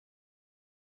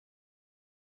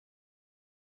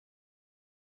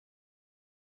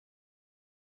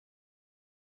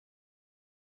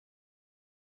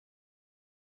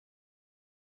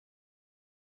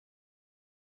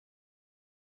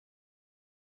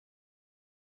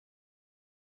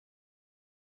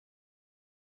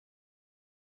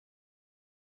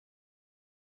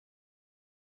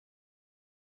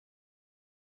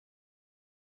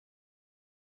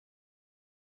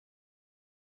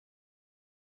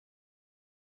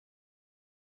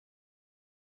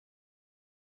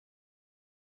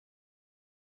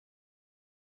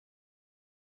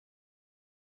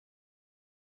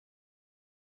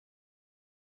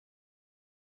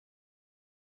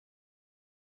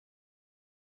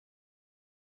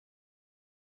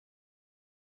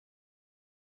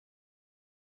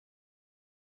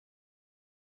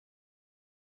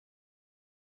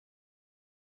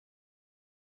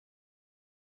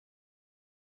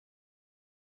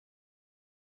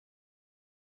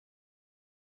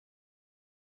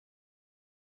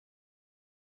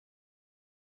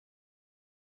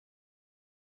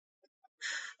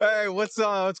Hey, what's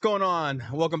going on?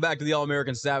 Welcome back to the All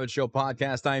American Savage Show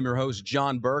podcast. I am your host,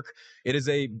 John Burke. It is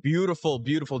a beautiful,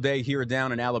 beautiful day here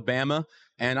down in Alabama,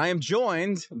 and I am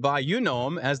joined by, you know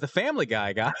him as the Family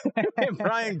Guy guy.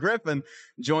 Bryan Griffin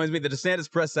joins me, the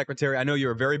Desantis Press Secretary. I know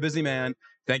you're a very busy man.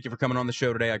 Thank you for coming on the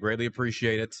show today. I greatly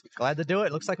appreciate it. Glad to do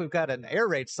it. Looks like we've got an air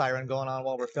raid siren going on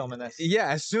while we're filming this. Yeah,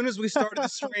 as soon as we started the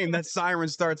stream, that siren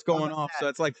starts going off, so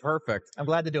it's like perfect. I'm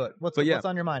glad to do it. What's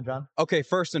on your mind, John? Okay,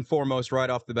 first and foremost, right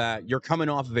off the bat, you're coming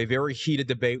off of a very heated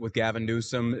debate with Gavin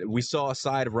Newsom. We saw a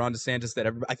side of Ron DeSantis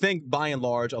that I think, by and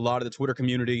large, a lot of the Twitter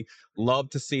community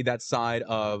loved to see that side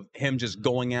of him just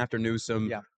going after Newsom.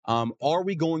 Yeah. Are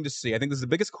we going to see, I think this is the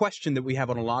biggest question that we have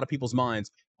on a lot of people's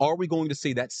minds, are we going to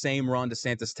see that same Ron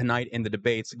DeSantis tonight in the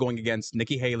debates going against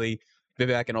Nikki Haley,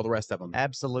 Vivek, and all the rest of them?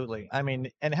 Absolutely. I mean,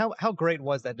 and how great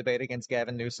was that debate against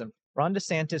Gavin Newsom? Ron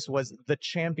DeSantis was the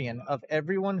champion of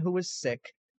everyone who is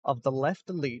sick of the left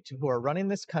elite who are running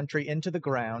this country into the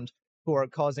ground, who are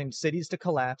causing cities to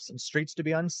collapse and streets to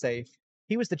be unsafe.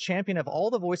 He was the champion of all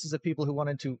the voices of people who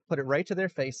wanted to put it right to their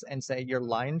face and say, you're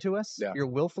lying to us. Yeah. You're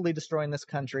willfully destroying this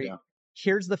country. Yeah.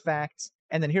 Here's the facts.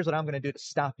 And then here's what I'm going to do to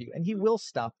stop you. And he will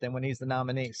stop them when he's the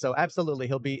nominee. So absolutely,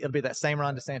 it'll be that same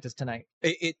Ron DeSantis tonight.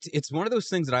 It's one of those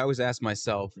things that I always ask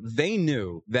myself. They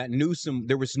knew that Newsom,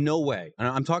 there was no way, and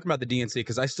I'm talking about the DNC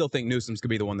because I still think Newsom's going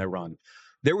to be the one they run.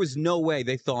 There was no way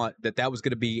they thought that was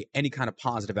going to be any kind of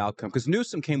positive outcome because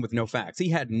Newsom came with no facts. He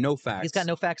had no facts. He's got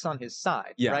no facts on his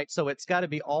side, Yeah. right? So it's got to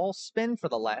be all spin for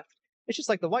the left. It's just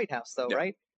like the White House, though, Yeah.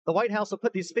 right? The White House will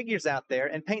put these figures out there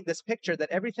and paint this picture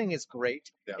that everything is great,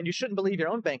 Yeah. and you shouldn't believe your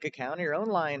own bank account or your own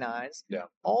lying eyes. Yeah.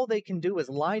 All they can do is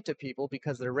lie to people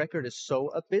because their record is so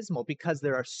abysmal, because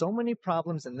there are so many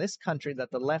problems in this country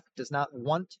that the left does not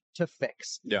want to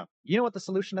fix. Yeah. You know what the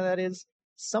solution to that is?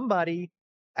 Somebody,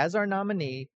 as our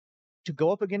nominee, to go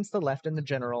up against the left in the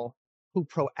general, who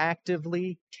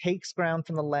proactively takes ground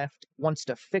from the left, wants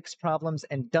to fix problems,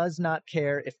 and does not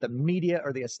care if the media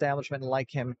or the establishment like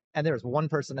him. And there's one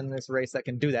person in this race that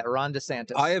can do that, Ron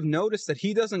DeSantis. I have noticed that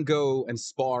he doesn't go and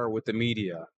spar with the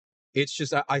media. It's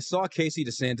just, I saw Casey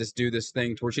DeSantis do this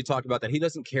thing to where she talked about that he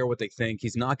doesn't care what they think.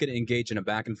 He's not going to engage in a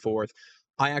back and forth.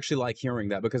 I actually like hearing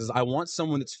that because I want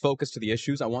someone that's focused to the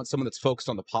issues. I want someone that's focused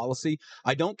on the policy.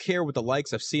 I don't care what the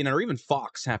likes of CNN or even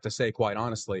Fox have to say, quite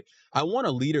honestly. I want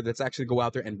a leader that's actually go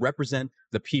out there and represent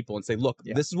the people and say, look,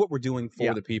 this is what we're doing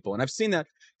for the people. And I've seen that.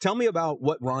 Tell me about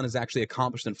what Ron has actually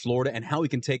accomplished in Florida and how he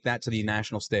can take that to the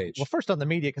national stage. Well, first on the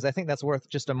media, because I think that's worth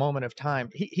just a moment of time.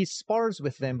 He spars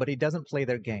with them, but he doesn't play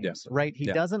their games, right? He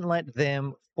doesn't let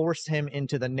them force him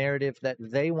into the narrative that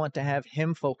they want to have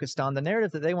him focused on, the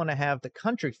narrative that they want to have the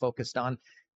country focused on.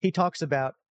 He talks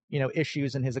about,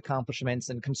 issues and his accomplishments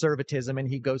and conservatism, and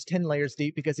he goes 10 layers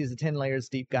deep because he's a 10 layers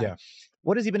deep guy. Yeah.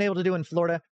 What has he been able to do in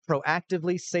Florida?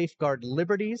 Proactively safeguard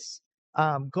liberties,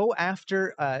 go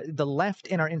after the left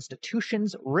in our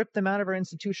institutions, rip them out of our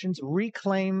institutions,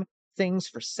 reclaim things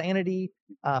for sanity,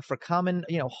 for common,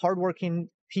 hardworking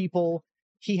people.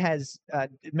 He has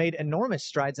made enormous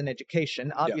strides in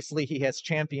education. Obviously, he has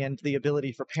championed the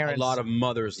ability for parents, a lot of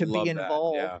mothers to love be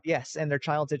involved, that. yes, in their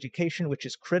child's education, which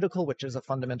is critical, which is a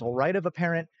fundamental right of a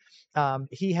parent.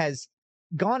 He has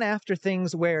gone after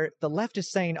things where the left is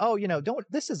saying, oh,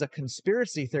 this is a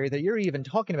conspiracy theory that you're even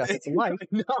talking about. It's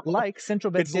like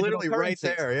central bank digital currencies. It's literally right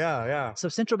there. Yeah. So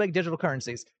central bank digital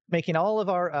currencies, making all of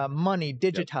our money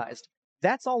digitized.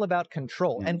 That's all about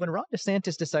control. And when Ron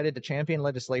DeSantis decided to champion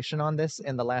legislation on this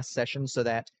in the last session so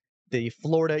that the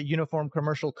Florida Uniform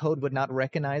Commercial Code would not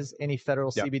recognize any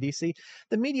federal CBDC,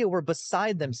 the media were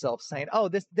beside themselves saying, oh,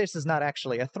 this is not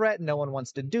actually a threat. No one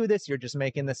wants to do this. You're just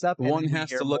making this up. One has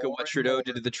to look at what Trudeau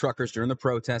did to the truckers during the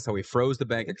protests, how he froze the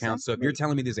bank accounts. So if you're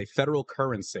telling me there's a federal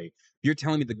currency, you're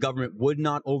telling me the government would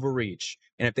not overreach.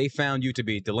 And if they found you to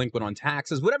be delinquent on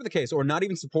taxes, whatever the case, or not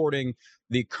even supporting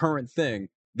the current thing,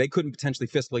 they couldn't potentially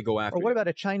fiscally go after Or what you. about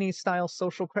a Chinese-style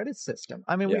social credit system?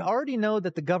 I mean, we already know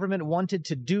that the government wanted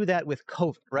to do that with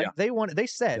COVID, right? They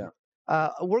said,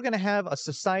 we're going to have a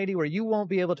society where you won't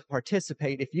be able to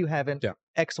participate if you haven't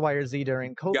X, Y, or Z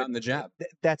during COVID. Gotten the jab.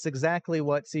 That's exactly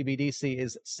what CBDC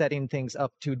is setting things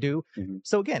up to do.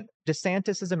 So again,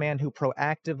 DeSantis is a man who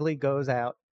proactively goes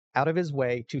out of his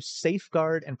way to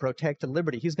safeguard and protect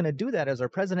liberty. He's going to do that as our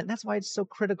president. That's why it's so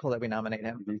critical that we nominate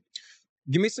him.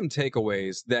 Give me some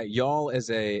takeaways that y'all as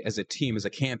a team, as a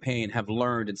campaign, have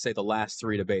learned in, say, the last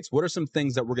 3 debates. What are some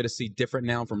things that we're going to see different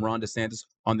now from Ron DeSantis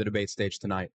on the debate stage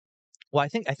tonight? Well, I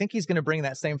think he's going to bring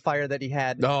that same fire that he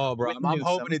had. Oh, bro, I'm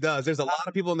hoping he does. There's a lot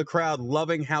of people in the crowd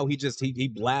loving how he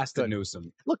blasted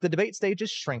Newsom. Look, the debate stage is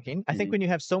shrinking. I think when you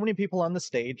have so many people on the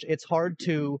stage, it's hard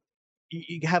to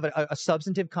you have a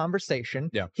substantive conversation.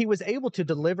 Yeah. He was able to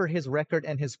deliver his record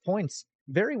and his points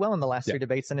very well in the last Yeah. three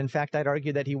debates. And in fact, I'd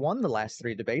argue that he won the last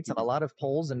three debates, and a lot of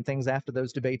polls and things after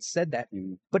those debates said that.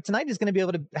 But tonight he's going to be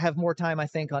able to have more time, I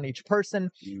think, on each person.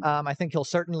 I think he'll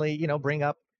certainly, bring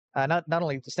up not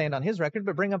only to stand on his record,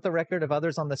 but bring up the record of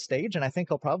others on the stage. And I think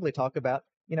he'll probably talk about,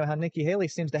 how Nikki Haley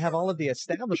seems to have all of the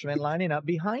establishment lining up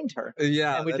behind her.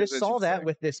 Yeah, And we just saw that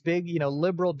with this big,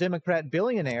 liberal Democrat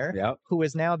billionaire who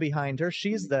is now behind her.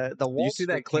 She's the Wall You see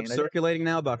Street that clip candidate. circulating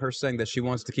now about her saying that she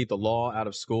wants to keep the law out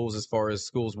of schools as far as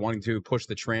schools wanting to push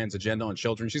the trans agenda on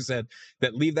children. She said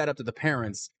that leave that up to the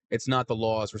parents. It's not the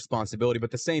law's responsibility.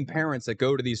 But the same parents that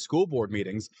go to these school board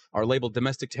meetings are labeled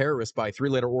domestic terrorists by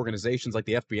three-letter organizations like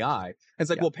the FBI. And it's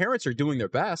like, well, parents are doing their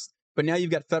best, but now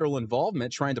you've got federal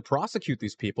involvement trying to prosecute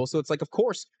these people. So it's like, of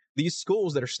course, these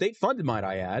schools that are state-funded, might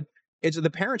I add,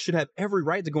 the parents should have every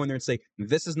right to go in there and say,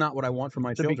 this is not what I want for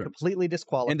my children. Be completely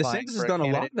disqualified. And DeSantis has done a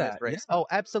lot of that. Yeah. Oh,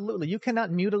 absolutely. You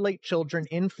cannot mutilate children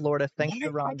in Florida thanks to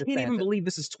Ron DeSantis. I can't even believe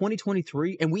this is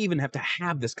 2023, and we even have to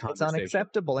have this conversation. It's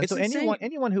unacceptable. And so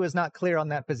anyone who is not clear on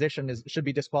that position should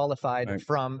be disqualified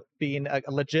from being a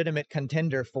legitimate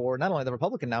contender for not only the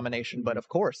Republican nomination, but of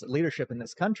course, leadership in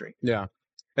this country. Yeah.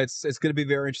 It's going to be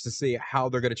very interesting to see how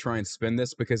they're going to try and spin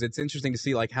this, because it's interesting to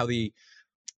see like how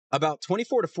about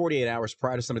 24 to 48 hours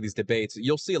prior to some of these debates,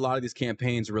 you'll see a lot of these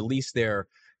campaigns release their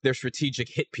strategic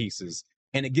hit pieces.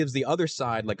 And it gives the other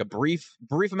side like a brief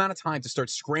amount of time to start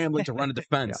scrambling to run a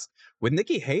defense. With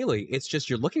Nikki Haley, it's just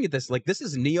you're looking at this like this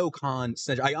is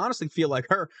neocon. I honestly feel like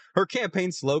her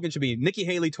campaign slogan should be Nikki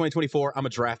Haley 2024. I'm gonna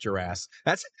draft your ass.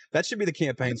 That should be the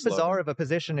campaign slogan. Bizarre of a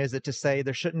position is it to say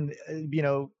there shouldn't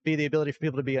be the ability for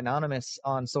people to be anonymous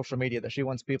on social media, that she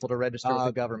wants people to register with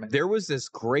the government. There was this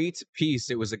great piece.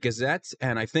 It was a Gazette,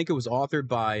 and I think it was authored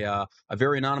by a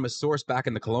very anonymous source back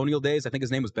in the colonial days. I think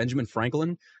his name was Benjamin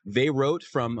Franklin. They wrote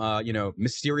from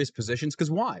mysterious positions, because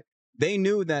why? They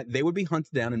knew that they would be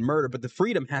hunted down and murdered, but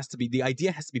the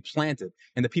idea has to be planted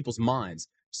in the people's minds.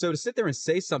 So to sit there and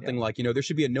say something like, there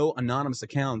should be no anonymous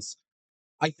accounts,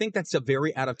 I think that's a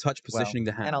very out of touch positioning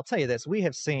to have. And I'll tell you this, we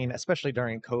have seen, especially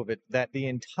during COVID, that the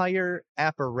entire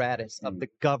apparatus of the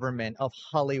government, of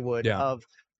Hollywood, of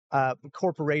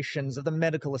corporations, of the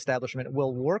medical establishment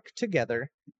will work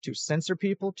together to censor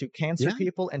people, to cancel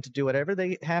people, and to do whatever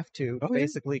they have to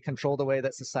basically control the way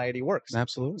that society works.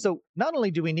 Absolutely. So not only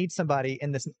do we need somebody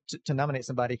in this to nominate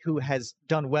somebody who has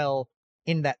done well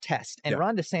in that test, and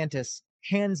Ron DeSantis,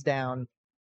 hands down,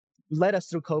 led us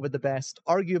through COVID the best.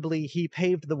 Arguably, he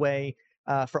paved the way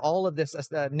for all of this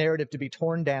narrative to be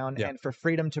torn down and for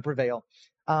freedom to prevail.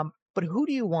 But who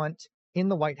do you want in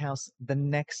the White House the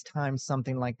next time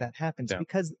something like that happens?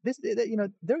 Because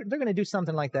they're going to do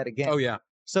something like that again. Oh yeah.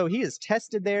 So he is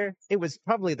tested there. It was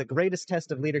probably the greatest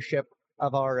test of leadership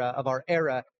of our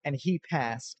era, and he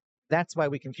passed. That's why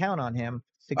we can count on him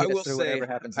to get us through whatever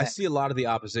happens next. I see a lot of the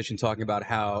opposition talking about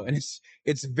how, and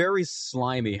it's very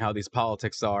slimy how these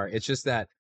politics are. It's just that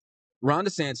Ron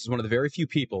DeSantis is one of the very few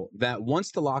people that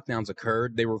once the lockdowns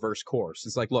occurred, they reverse course.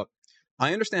 It's like, look,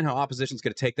 I understand how opposition is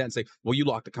going to take that and say, well, you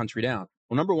locked the country down.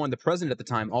 Well, number one, the president at the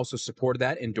time also supported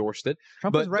that, endorsed it.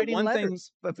 Trump was writing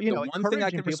letters. One thing I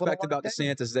can respect about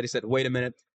DeSantis is that he said, wait a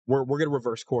minute, we're going to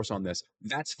reverse course on this.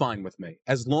 That's fine with me.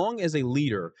 As long as a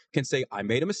leader can say, I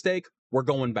made a mistake, we're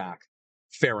going back.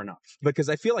 Fair enough. Because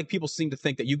I feel like people seem to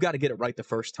think that you've got to get it right the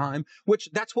first time, which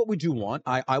that's what we do want.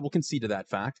 I will concede to that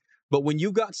fact. But when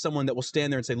you've got someone that will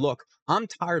stand there and say, look, I'm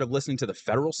tired of listening to the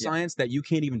federal science that you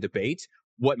can't even debate.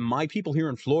 What my people here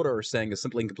in Florida are saying is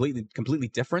simply completely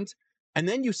different. And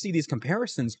then you see these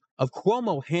comparisons of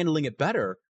Cuomo handling it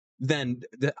better than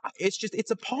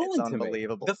it's appalling to me.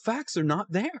 Unbelievable. The facts are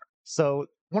not there. So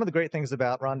one of the great things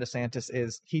about Ron DeSantis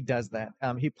is he does that.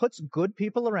 He puts good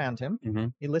people around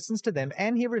him. He listens to them,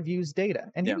 and he reviews data.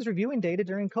 And he was reviewing data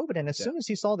during COVID. And as soon as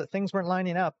he saw that things weren't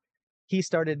lining up, he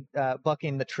started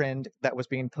bucking the trend that was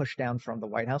being pushed down from the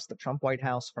White House, the Trump White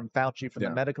House, from Fauci, from the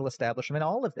medical establishment,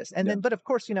 all of this. And then, but of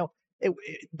course,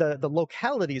 the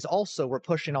localities also were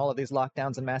pushing all of these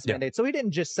lockdowns and mask mandates. So he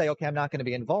didn't just say, okay, I'm not going to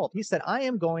be involved. He said, I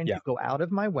am going to go out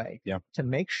of my way to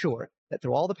make sure that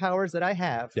through all the powers that I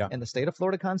have in the state of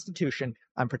Florida Constitution,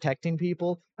 I'm protecting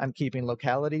people. I'm keeping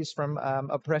localities from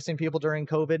oppressing people during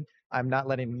COVID. I'm not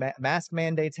letting mask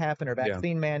mandates happen or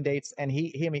vaccine mandates. And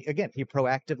he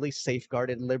proactively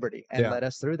safeguarded liberty and led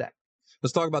us through that.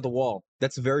 Let's talk about the wall.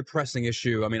 That's a very pressing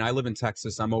issue. I mean, I live in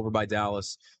Texas. I'm over by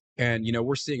Dallas. And,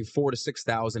 we're seeing 4,000 to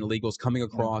 6,000 illegals coming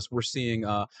across. We're seeing,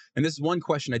 and this is one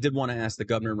question I did want to ask the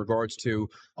governor in regards to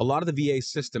a lot of the VA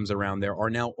systems around there are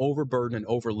now overburdened and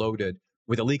overloaded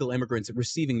with illegal immigrants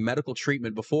receiving medical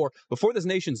treatment before this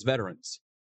nation's veterans.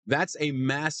 That's a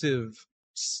massive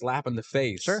slap in the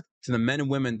face Sure. to the men and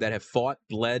women that have fought,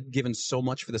 bled, given so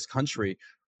much for this country.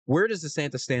 Where does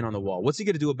DeSantis stand on the wall? What's he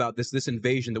going to do about this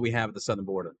invasion that we have at the southern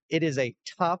border? It is a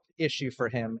top issue for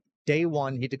him. Day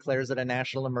one, he declares it a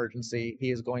national emergency.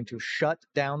 He is going to shut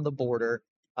down the border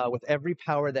with every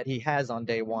power that he has on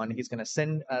day one. He's going to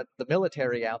send the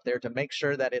military out there to make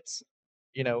sure that it's,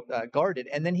 guarded.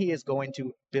 And then he is going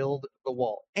to build the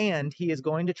wall. And he is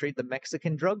going to treat the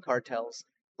Mexican drug cartels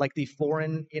like the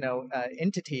foreign,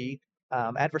 entity,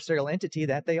 adversarial entity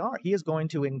that they are. He is going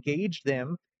to engage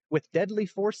them with deadly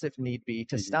force if need be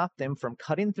to stop them from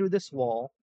cutting through this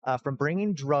wall, from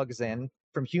bringing drugs in,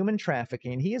 from human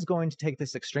trafficking. He is going to take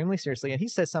this extremely seriously. And he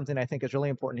says something I think is really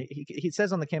important. He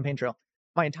says on the campaign trail,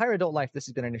 my entire adult life, this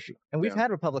has been an issue. And we've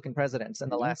had Republican presidents in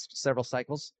the last several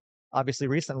cycles, obviously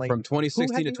recently. From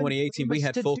 2016 to 2018, we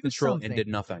had full control and did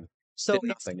nothing. So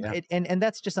and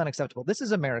that's just unacceptable. This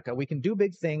is America. We can do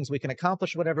big things. We can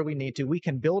accomplish whatever we need to. We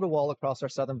can build a wall across our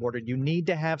southern border. You need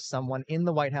to have someone in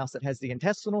the White House that has the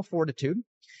intestinal fortitude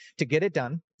to get it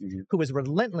done, who is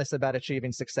relentless about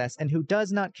achieving success, and who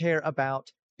does not care about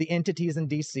the entities in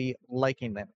D.C.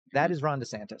 liking them. That is Ron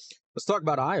DeSantis. Let's talk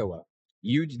about Iowa.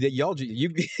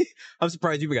 I'm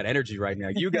surprised you've got energy right now.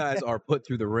 You guys are put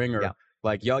through the ringer. Yeah.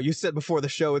 Like y'all, you said before the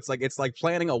show, it's like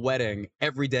planning a wedding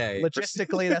every day.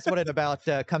 Logistically, that's what it about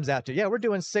comes out to. Yeah, we're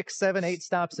doing 6, 7, 8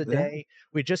 stops a day.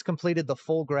 We just completed the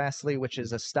full Grassley, which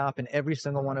is a stop in every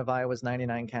single one of Iowa's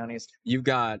 99 counties. You've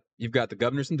got the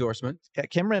governor's endorsement.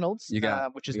 Kim Reynolds,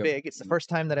 which is big. It's the first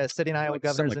time that a sitting Iowa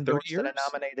governor's endorsed in a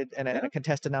nominated and a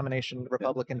contested nomination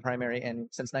Republican primary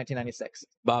since 1996.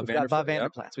 Bob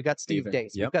Vanderplatz. We got Steve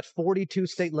Dace. We've got 42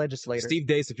 state legislators. Steve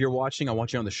Dace, if you're watching, I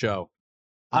want you on the show.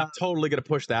 I'm totally going to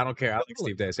push that. I don't care. I like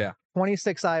Steve Dace,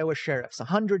 26 Iowa sheriffs,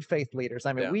 100 faith leaders.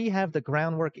 I mean, we have the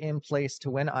groundwork in place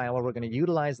to win Iowa. We're going to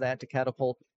utilize that to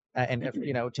catapult and,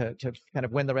 to kind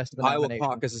of win the rest of the nomination.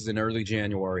 Iowa caucus is in early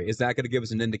January. Is that going to give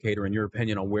us an indicator, in your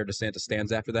opinion, on where DeSantis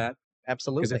stands after that?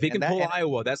 Absolutely. Because if he can pull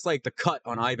Iowa, that's like the cut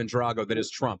on Ivan Drago that is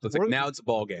Trump. It's like now it's a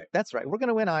ball game. That's right. We're going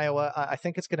to win Iowa. I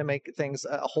think it's going to make things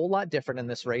a whole lot different in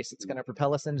this race. It's going to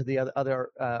propel us into the other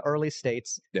early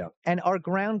states. Yeah. And our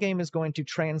ground game is going to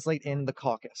translate in the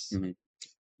caucus.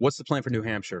 What's the plan for New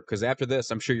Hampshire? Because after this,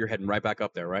 I'm sure you're heading right back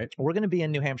up there, right? We're going to be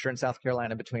in New Hampshire and South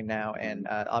Carolina between now and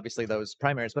obviously those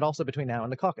primaries, but also between now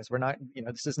and the caucus. We're not,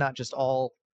 this is not just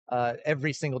all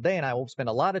every single day in Iowa. We'll spend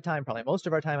a lot of time, probably most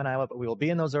of our time in Iowa, but we will be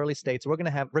in those early states. We're going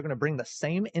to bring the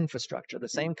same infrastructure, the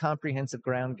same comprehensive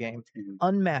ground game,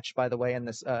 unmatched, by the way, in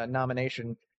this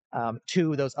nomination,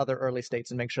 to those other early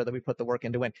states, and make sure that we put the work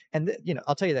in to win. And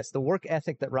I'll tell you this: the work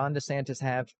ethic that Ron DeSantis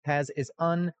has is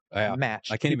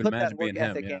unmatched. I can't even imagine being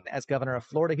him. In as governor of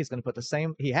Florida, he's going to put the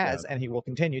same. He has, and he will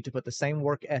continue to put the same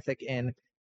work ethic in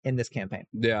this campaign.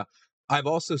 Yeah. I've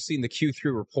also seen the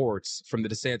Q3 reports from the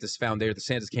DeSantis Foundation, the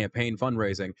DeSantis campaign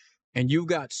fundraising, and you've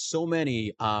got so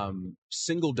many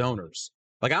single donors.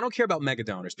 Like, I don't care about mega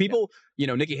donors. People,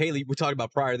 Nikki Haley, we talked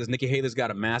about prior to this, Nikki Haley's got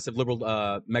a massive liberal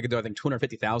mega donor, I think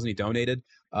 250,000 he donated.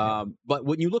 But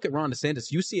when you look at Ron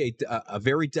DeSantis, you see a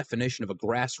very definition of a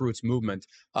grassroots movement.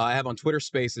 I have on Twitter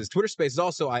Spaces. Twitter Spaces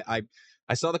also, I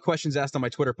saw the questions asked on my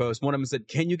Twitter post. One of them said,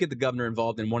 can you get the governor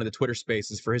involved in one of the Twitter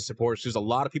Spaces for his supporters? There's a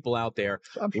lot of people out there.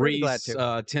 I'm pretty glad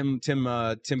to.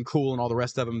 Tim Cool and all the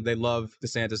rest of them, they love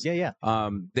DeSantis.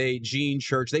 Gene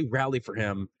Church, they rally for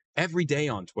him every day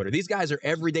on Twitter. These guys are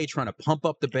every day trying to pump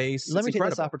up the base. Let me take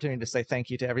this opportunity to say thank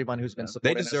you to everyone who's been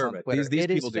supporting us. They deserve it. These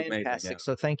people do fantastic. Amazing,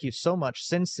 So thank you so much.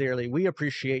 Sincerely, we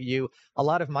appreciate you. A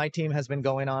lot of my team has been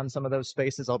going on some of those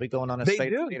spaces. I'll be going on a space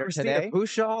later today.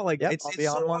 Pushaw, it's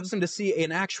so awesome to see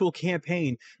an actual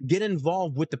campaign get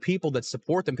involved with the people that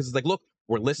support them, because it's like, look,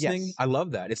 we're listening. Yes. I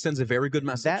love that. It sends a very good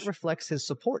message. That reflects his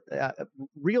support.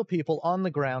 Real people on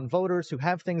the ground, voters who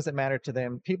have things that matter to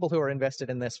them, people who are invested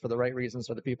in this for the right reasons,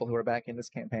 are the people who are backing this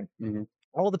campaign.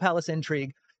 All the palace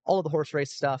intrigue, all of the horse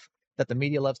race stuff that the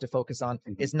media loves to focus on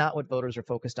is not what voters are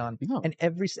focused on. No.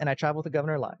 And I travel with the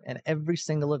governor a lot, and every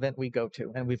single event we go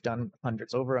to, and we've done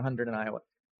hundreds, over 100 in Iowa.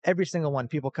 Every single one,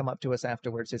 people come up to us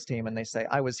afterwards, his team, and they say,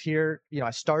 I was here, I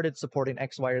started supporting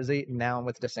X, Y, or Z, and now I'm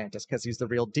with DeSantis because he's the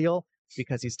real deal,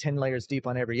 because he's 10 layers deep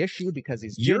on every issue, because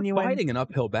he's genuine. You're fighting an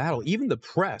uphill battle. Even the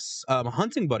press, a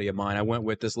hunting buddy of mine I went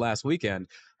with this last weekend,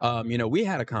 we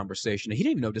had a conversation. He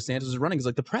didn't even know DeSantis was running. He's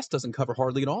like, the press doesn't cover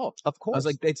hardly at all. Of course. I was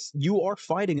like, you are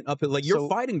fighting an uphill, you're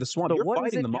fighting the swamp. You're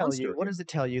fighting the monster. What does it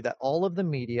tell you that all of the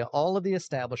media, all of the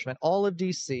establishment, all of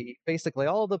DC, basically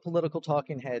all of the political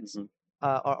talking heads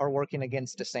are working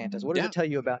against DeSantis? What does it tell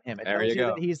you about him? It tells you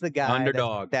that he's the guy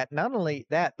underdog. That not only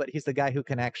that, but he's the guy who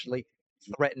can actually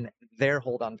threaten their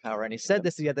hold on power. And he said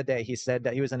this the other day. He said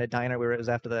that he was in a diner where it was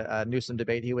after the Newsom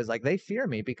debate. He was like, they fear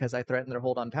me because I threaten their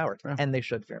hold on power, Yeah. and they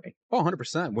should fear me. Oh,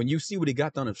 100%. When you see what he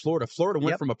got done in Florida, Florida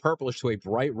went from a purplish to a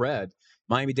bright red.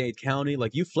 Miami-Dade County,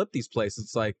 like you flip these places,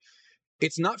 it's like,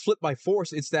 it's not flipped by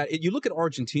force. It's that you look at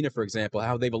Argentina, for example,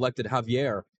 how they've elected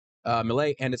Javier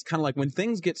Milei, and it's kind of like when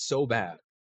things get so bad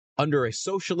under a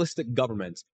socialistic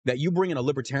government that you bring in a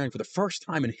libertarian for the first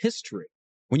time in history.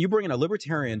 When you bring in a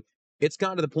libertarian, it's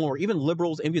gotten to the point where even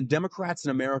liberals, even Democrats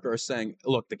in America are saying,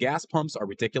 look, the gas pumps are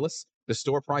ridiculous. The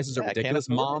store prices are ridiculous.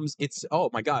 Moms, it's, oh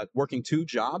my God, working 2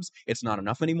 jobs, it's not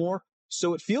enough anymore.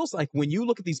 So it feels like when you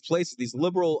look at these places, these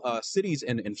liberal cities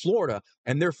in Florida,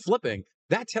 and they're flipping,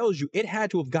 that tells you it had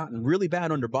to have gotten really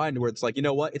bad under Biden where it's like, you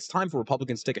know what, it's time for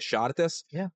Republicans to take a shot at this.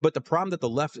 Yeah. But the problem that the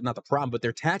left, not the problem, but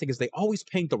their tactic is they always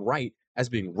paint the right as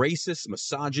being racist,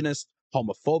 misogynist,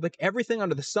 homophobic, everything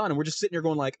under the sun. And we're just sitting here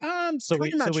going like,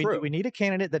 we need a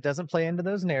candidate that doesn't play into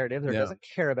those narratives or doesn't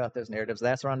care about those narratives.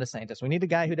 That's Ron DeSantis. We need a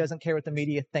guy who doesn't care what the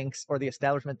media thinks or the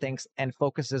establishment thinks and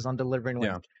focuses on delivering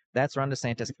wins. Yeah. That's Ron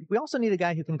DeSantis. We also need a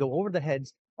guy who can go over the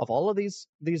heads of all of these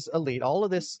elite, all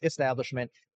of this establishment,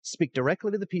 speak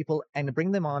directly to the people and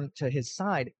bring them on to his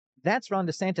side. That's Ron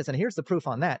DeSantis. And here's the proof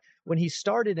on that. When he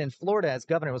started in Florida as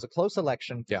governor, it was a close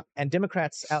election. Yeah. And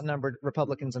Democrats outnumbered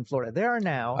Republicans in Florida. There are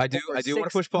now. I do want to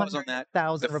push pause on that.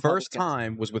 The first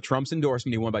time was with Trump's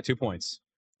endorsement. He won by 2 points.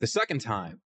 The second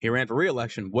time he ran for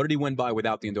re-election, what did he win by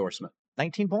without the endorsement?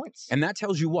 19 points. And that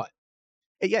tells you what?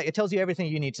 Yeah, it tells you everything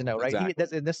you need to know, right?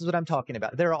 Exactly. This is what I'm talking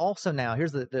about. There are also now,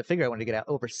 here's the figure I wanted to get out,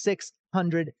 over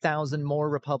 600,000 more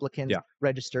Republicans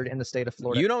registered in the state of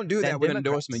Florida. You don't do that with an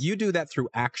endorsement. You do that through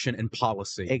action and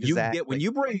policy. Exactly. When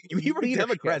you bring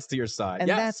Democrats to your side. And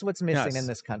that's what's missing in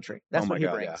this country. That's what he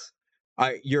brings. Yeah.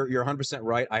 You're 100%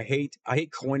 right. I hate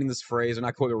coining this phrase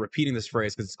and repeating this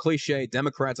phrase because it's cliche.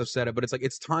 Democrats have said it, but it's like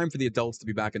it's time for the adults to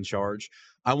be back in charge.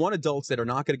 I want adults that are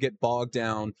not going to get bogged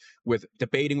down with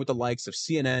debating with the likes of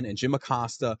CNN and Jim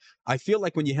Acosta. I feel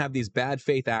like when you have these bad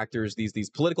faith actors, these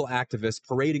political activists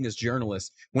parading as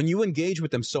journalists, when you engage with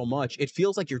them so much, it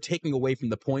feels like you're taking away from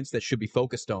the points that should be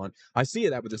focused on. I see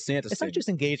that with DeSantis. It's not just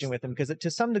engaging with them because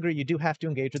to some degree you do have to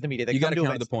engage with the media. You got to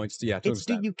counter the points. Yeah. It's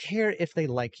do you care if they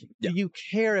like you? Do you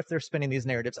care if they're spinning these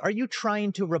narratives? Are you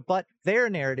trying to rebut their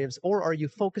narratives, or are you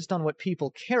focused on what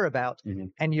people care about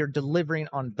and you're delivering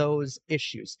on those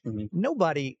issues?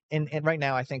 Nobody in right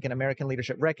now, I think, in American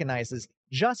leadership recognizes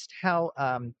just how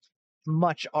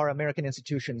much our American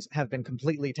institutions have been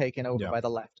completely taken over by the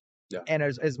left. Yeah. And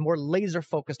is more laser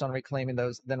focused on reclaiming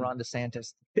those than Ron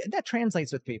DeSantis. That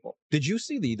translates with people. Did you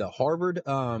see the Harvard?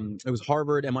 It was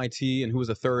Harvard, MIT, and who was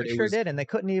the third? They did, and they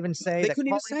couldn't even say that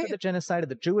calling for the genocide of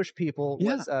the Jewish people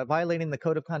was violating the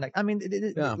code of conduct. I mean,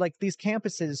 like these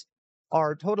campuses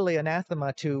are totally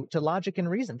anathema to logic and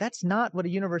reason. That's not what a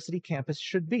university campus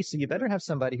should be. So you better have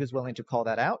somebody who's willing to call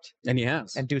that out. And he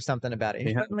has. And do something about it.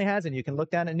 He certainly has. And you can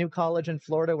look down at New College in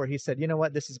Florida where he said, you know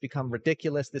what, this has become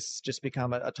ridiculous. This has just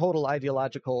become a total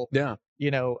ideological,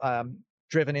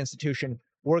 driven institution.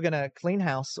 We're going to clean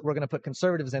house. We're going to put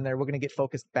conservatives in there. We're going to get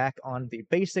focused back on the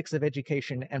basics of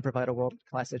education and provide a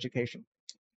world-class education.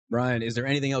 Brian, is there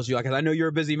anything else you like? Because I know you're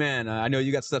a busy man. I know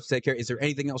you got stuff to take care of. Is there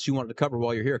anything else you wanted to cover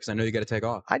while you're here? Because I know you got to take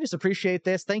off. I just appreciate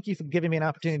this. Thank you for giving me an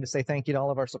opportunity to say thank you to all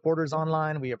of our supporters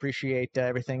online. We appreciate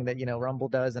everything that, Rumble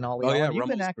does and all. You've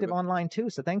been active online too,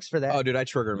 so thanks for that. Oh, dude, I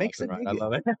trigger him. I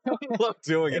love it. I love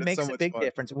doing it. It makes a big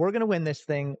difference. We're going to win this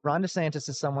thing. Ron DeSantis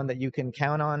is someone that you can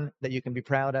count on, that you can be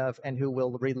proud of, and who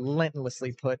will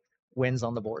relentlessly put wins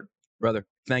on the board. Brother,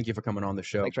 thank you for coming on the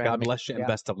show. God bless you and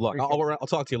best of luck. I'll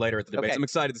talk to you later at the debates. Okay. I'm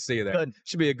excited to see you there. Good.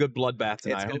 Should be a good bloodbath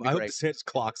tonight. I hope DeSantis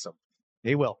clocks him.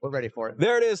 He will. We're ready for it.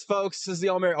 There it is, folks. This is the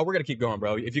All-American. Oh, we're going to keep going,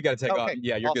 bro. If you got to take off,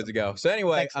 you're good to go. So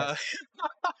anyway,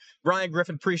 Bryan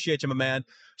Griffin, appreciate you, my man.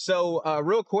 So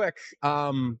real quick,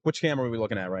 which camera are we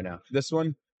looking at right now? This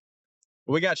one?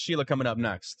 We got Sheila coming up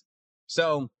next.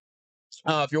 So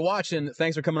if you're watching,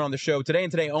 thanks for coming on the show. Today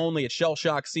and today only at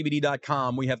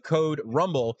shellshockcbd.com, we have code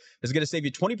RUMBLE. It's going to save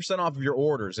you 20% off of your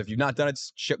orders. If you've not done it,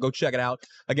 go check it out.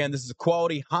 Again, this is a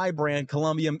quality, high-brand,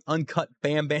 Colombian, uncut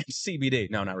Bam Bam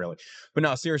CBD. No, not really. But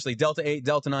no, seriously, Delta 8,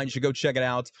 Delta 9, you should go check it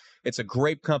out. It's a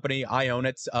great company. I own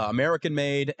it.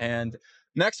 American-made. And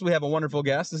next, we have a wonderful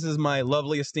guest. This is my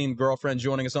lovely, esteemed girlfriend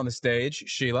joining us on the stage,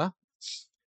 Sheila.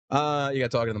 You got to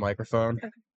talk to the microphone.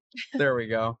 There we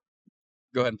go.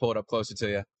 Go ahead and pull it up closer to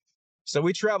you. So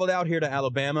we traveled out here to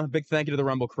Alabama. Big thank you to the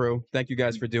Rumble crew. Thank you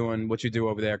guys for doing what you do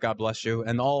over there. God bless you.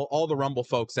 And all the Rumble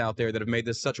folks out there that have made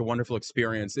this such a wonderful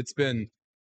experience. It's been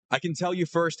I can tell you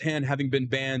firsthand, having been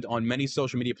banned on many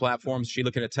social media platforms,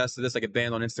 Sheila can attest to this. I get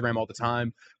banned on Instagram all the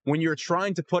time. When you're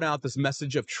trying to put out this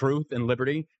message of truth and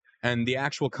liberty and the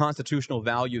actual constitutional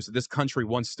values that this country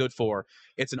once stood for,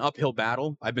 it's an uphill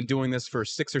battle. I've been doing this for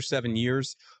 6 or 7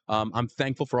 years. I'm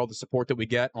thankful for all the support that we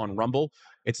get on Rumble.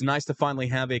 It's nice to finally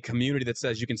have a community that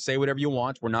says you can say whatever you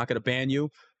want. We're not going to ban you.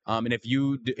 And if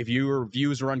your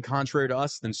views are uncontrary to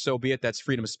us, then so be it. That's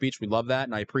freedom of speech. We love that,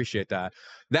 and I appreciate that.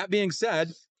 That being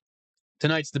said,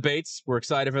 tonight's debates, we're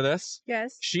excited for this.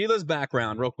 Yes. Sheila's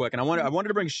background, real quick, and I wanted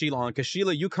to bring Sheila on because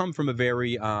Sheila, you come from a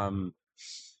very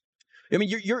I mean,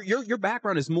 your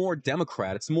background is more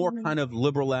Democrat. It's more kind of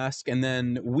liberal-esque, and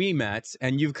then we met,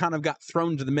 and you've kind of got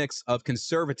thrown into the mix of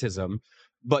conservatism,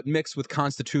 but mixed with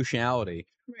constitutionality.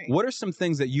 Right. What are some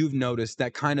things that you've noticed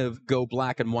that kind of go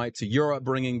black and white to your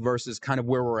upbringing versus kind of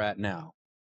where we're at now?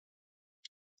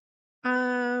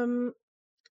 You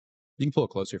can pull it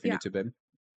closer if you need to, baby.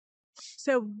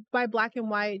 So by black and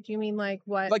white, do you mean like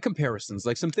what? Like comparisons,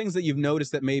 like some things that you've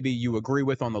noticed that maybe you agree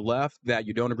with on the left that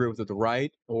you don't agree with at the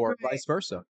right, or vice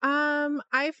versa.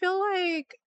 I feel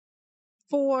like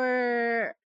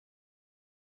for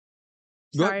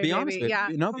Be honest, baby. yeah,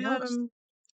 No, be honest.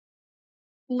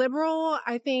 liberal,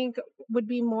 I think would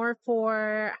be more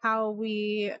for how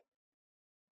we.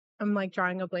 I'm like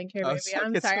drawing a blank here, baby.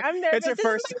 I'm sorry. I'm nervous. It's your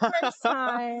first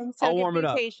time. So I'll warm it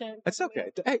up. Patient. It's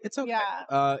okay. Hey, it's okay.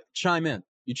 Yeah. Chime in.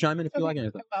 You chime in if you like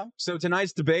anything. So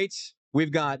tonight's debate,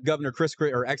 we've got Governor Chris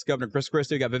or ex-Governor Chris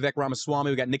Christie, we got Vivek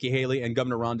Ramaswamy, we got Nikki Haley, and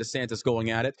Governor Ron DeSantis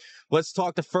going at it. Let's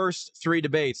talk the first three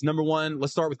debates. Number one,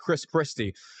 let's start with Chris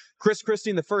Christie. Chris Christie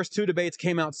in the first two debates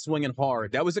came out swinging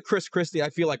hard. That was a Chris Christie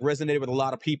I feel like resonated with a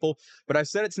lot of people, but I've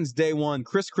said it since day one.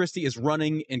 Chris Christie is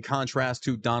running in contrast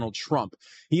to Donald Trump.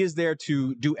 He is there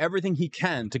to do everything he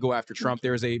can to go after Trump.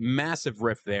 There is a massive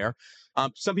rift there.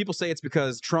 Some people say it's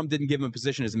because Trump didn't give him a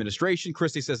position in his administration.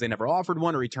 Christie says they never offered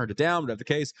one or he turned it down, whatever the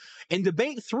case. In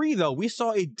debate three, though, we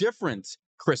saw a different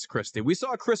Chris Christie. We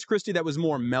saw a Chris Christie that was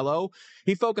more mellow.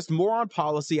 He focused more on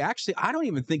policy. Actually, I don't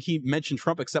even think he mentioned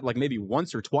Trump except like maybe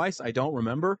once or twice. I don't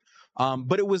remember.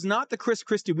 But it was not the Chris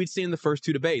Christie we'd seen in the first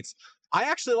two debates. I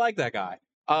actually like that guy.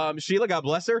 Sheila, God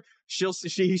bless her.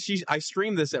 I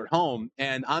streamed this at home,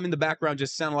 and I'm in the background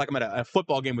just sounding like I'm at a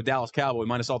football game with Dallas Cowboy,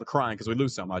 minus all the crying because we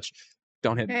lose so much.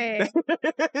 Don't hit me.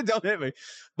 Don't hit me.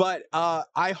 But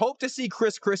I hope to see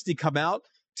Chris Christie come out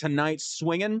tonight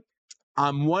swinging.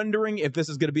 I'm wondering if this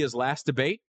is going to be his last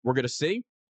debate. We're going to see.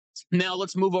 Now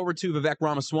let's move over to Vivek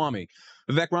Ramaswamy.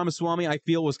 Vivek Ramaswamy, I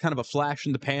feel, was kind of a flash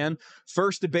in the pan.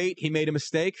 First debate, he made a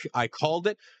mistake. I called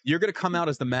it. You're going to come out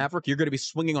as the maverick. You're going to be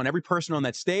swinging on every person on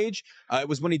that stage. It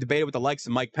was when he debated with the likes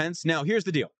of Mike Pence. Now, here's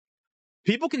the deal.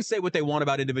 People can say what they want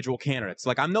about individual candidates.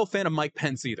 Like, I'm no fan of Mike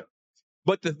Pence either.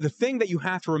 But the thing that you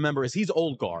have to remember is he's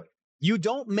old guard. You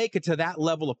don't make it to that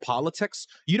level of politics.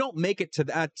 You don't make it to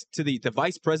the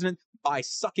vice president by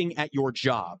sucking at your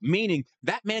job, meaning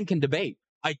that man can debate.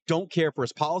 I don't care for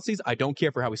his policies. I don't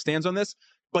care for how he stands on this,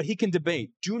 but he can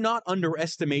debate. Do not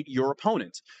underestimate your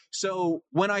opponent. So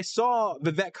when I saw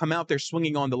Vivek come out there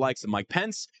swinging on the likes of Mike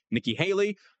Pence, Nikki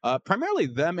Haley, primarily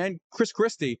them and Chris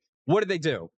Christie, what did they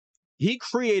do? He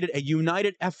created a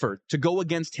united effort to go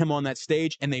against him on that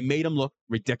stage, and they made him look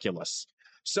ridiculous.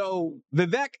 So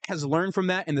Vivek has learned from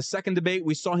that. In the second debate,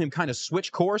 we saw him kind of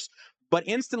switch course, but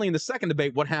instantly in the second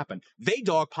debate, what happened? They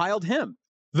dogpiled him.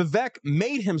 Vivek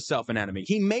made himself an enemy.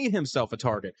 He made himself a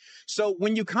target. So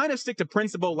when you kind of stick to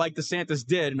principle like DeSantis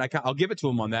did, and I'll give it to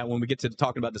him on that when we get to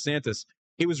talking about DeSantis,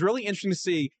 it was really interesting to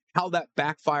see how that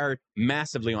backfired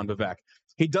massively on Vivek.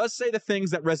 He does say the things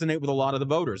that resonate with a lot of the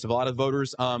voters. A lot of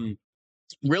voters,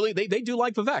 really, they do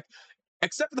like Vivek,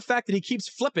 except for the fact that he keeps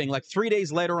flipping like 3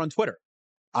 days later on Twitter.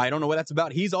 I don't know what that's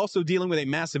about. He's also dealing with a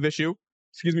massive issue,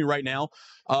 right now,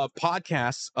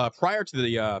 podcasts prior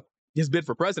to his bid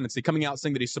for presidency coming out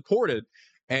saying that he supported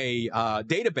a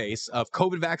database of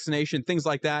COVID vaccination, things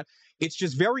like that. It's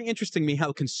just very interesting to me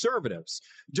how conservatives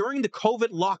during the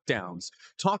COVID lockdowns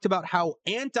talked about how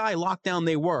anti-lockdown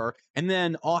they were, and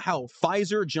then how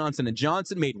Pfizer, Johnson &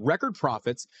 Johnson made record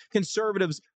profits.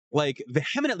 Conservatives like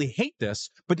vehemently hate this,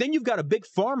 but then you've got a big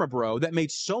pharma bro that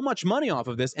made so much money off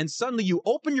of this, and suddenly you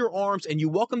open your arms and you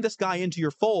welcome this guy into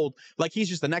your fold like he's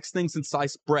just the next thing since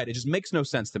sliced bread. It just makes no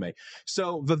sense to me.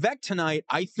 So Vivek tonight,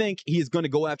 I think he is going to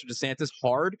go after DeSantis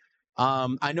hard.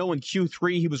 I know in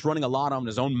Q3 he was running a lot on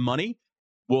his own money.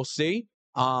 We'll see.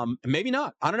 Maybe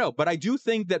not. I don't know. But I do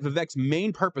think that Vivek's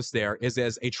main purpose there is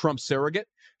as a Trump surrogate.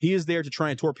 He is there to try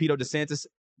and torpedo DeSantis,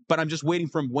 but I'm just waiting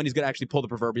for him when he's going to actually pull the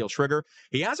proverbial trigger.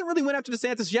 He hasn't really went after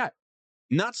DeSantis yet.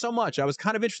 Not so much. I was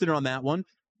kind of interested on that one,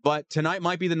 but tonight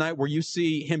might be the night where you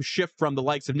see him shift from the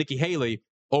likes of Nikki Haley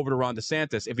over to Ron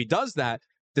DeSantis. If he does that,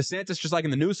 DeSantis, just like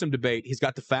in the Newsom debate, he's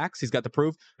got the facts, he's got the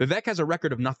proof. Vivek has a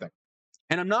record of nothing.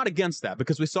 And I'm not against that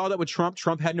because we saw that with Trump.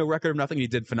 Trump had no record of nothing. He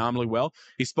did phenomenally well.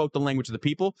 He spoke the language of the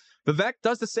people. Vivek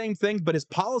does the same thing, but his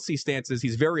policy stance is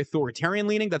he's very authoritarian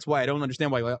leaning. That's why I don't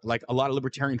understand why like a lot of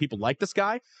libertarian people like this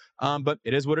guy. But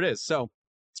it is what it is. So,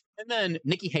 and then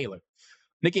Nikki Haley.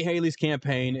 Nikki Haley's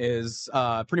campaign is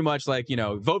pretty much like,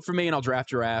 vote for me and I'll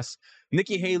draft your ass.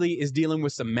 Nikki Haley is dealing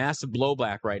with some massive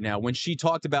blowback right now. When she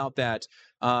talked about that,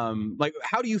 like,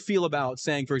 how do you feel about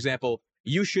saying, for example,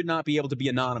 you should not be able to be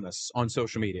anonymous on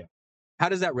social media? How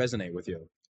does that resonate with you?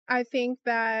 I think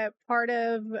that part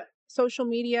of social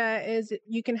media is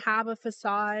you can have a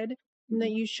facade and that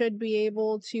you should be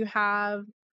able to have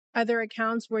other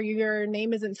accounts where your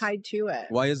name isn't tied to it.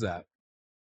 Why is that?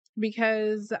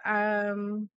 Because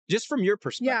just from your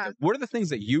perspective, what are the things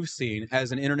that you've seen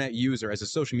as an internet user, as a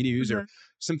social media user,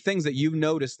 some things that you've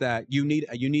noticed that you need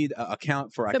an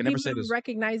account for? I can never say this.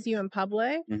 Recognize you in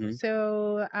public,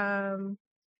 so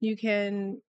you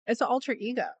can. It's an alter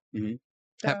ego. So,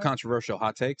 have controversial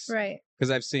hot takes, right? Because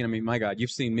I've seen. I mean, my God,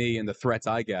 you've seen me and the threats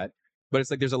I get. But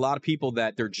it's like there's a lot of people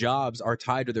that their jobs are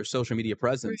tied to their social media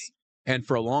presence. Right. And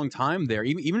for a long time there,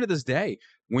 even to this day,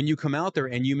 when you come out there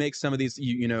and you make some of these,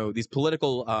 these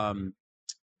political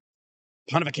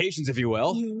pontifications, if you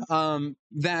will,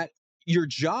 that your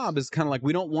job is kind of like,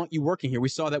 we don't want you working here. We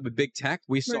saw that with big tech.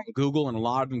 We saw Google and a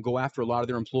lot of them go after a lot of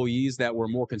their employees that were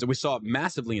more concerned. We saw it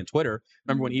massively in Twitter.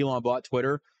 Remember when Elon bought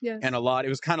Twitter? Yes. And it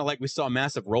was kind of like we saw a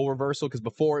massive role reversal because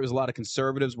before it was a lot of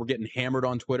conservatives were getting hammered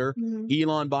on Twitter.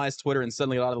 Elon buys Twitter and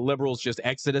suddenly a lot of the liberals just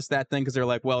exodus that thing because they're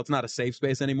like, well, it's not a safe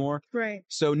space anymore. Right.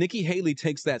 So Nikki Haley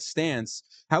takes that stance.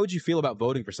 How would you feel about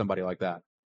voting for somebody like that?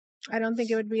 I don't think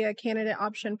it would be a candidate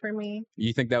option for me.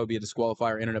 You think that would be a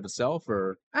disqualifier in and of itself,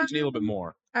 or would you need a little bit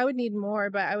more? I would need more,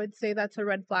 but I would say that's a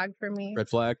red flag for me. Red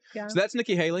flag? Yeah. So that's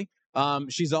Nikki Haley.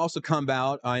 She's also come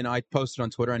out, and I posted on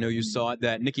Twitter, I know you saw it,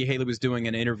 that Nikki Haley was doing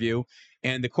an interview,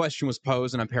 and the question was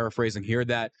posed, and I'm paraphrasing here,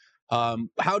 that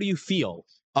how do you feel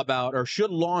about, or should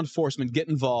law enforcement get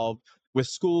involved with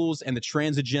schools and the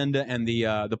trans agenda and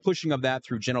the pushing of that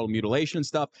through genital mutilation and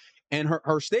stuff? And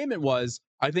her statement was,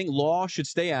 I think law should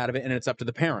stay out of it and it's up to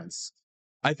the parents.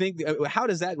 I think, how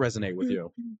does that resonate with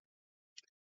you?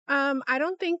 I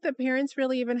don't think the parents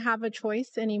really even have a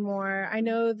choice anymore. I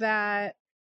know that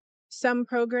some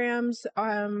programs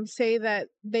say that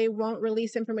they won't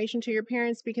release information to your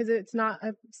parents because it's not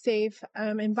a safe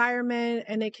environment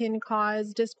and it can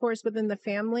cause discourse within the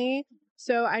family.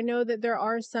 So I know that there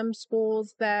are some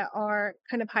schools that are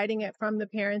kind of hiding it from the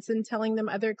parents and telling them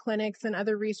other clinics and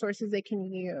other resources they can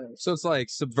use. So it's like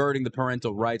subverting the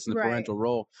parental rights and the parental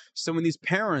role. So when these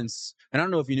parents, and I don't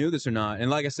know if you knew this or not,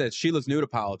 and like I said, Sheila's new to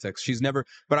politics. She's never,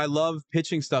 but I love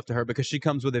pitching stuff to her because she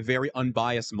comes with a very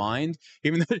unbiased mind,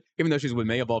 even though she's with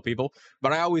me of all people.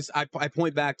 But I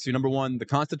point back to, number one, the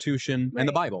Constitution and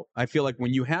the Bible. I feel like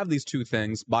when you have these two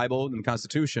things, Bible and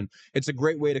Constitution, it's a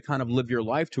great way to kind of live your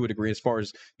life to a degree as far as,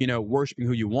 worshiping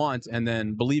who you want and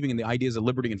then believing in the ideas of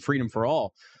liberty and freedom for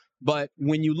all. But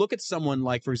when you look at someone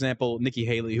like, for example, Nikki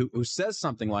Haley, who says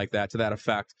something like that to that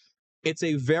effect, it's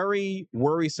a very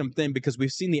worrisome thing because we've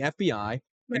seen the FBI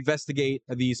investigate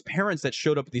these parents that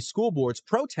showed up at these school boards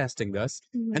protesting this,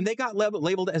 and they got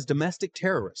labeled as domestic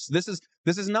terrorists. This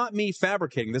is not me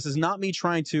fabricating. This is not me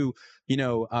trying to,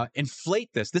 inflate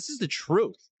this. This is the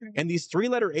truth. And these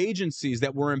three-letter agencies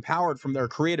that were empowered or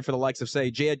created for the likes of, say,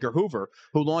 J. Edgar Hoover,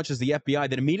 who launches the FBI,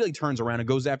 that immediately turns around and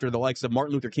goes after the likes of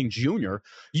Martin Luther King Jr.,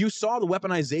 you saw the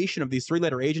weaponization of these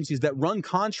three-letter agencies that run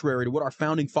contrary to what our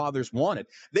founding fathers wanted.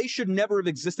 They should never have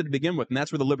existed to begin with, and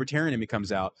that's where the libertarian in me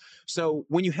comes out. So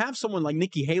when you have someone like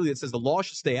Nikki Haley that says the law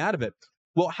should stay out of it,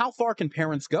 well, how far can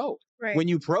parents go? When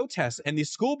you protest, and these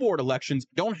school board elections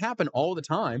don't happen all the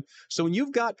time. So when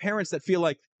you've got parents that feel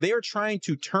like they are trying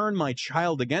to turn my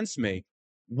child against me,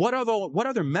 what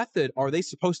other method are they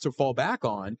supposed to fall back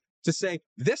on to say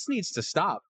this needs to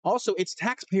stop? Also, it's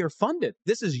taxpayer funded.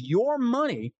 This is your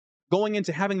money going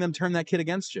into having them turn that kid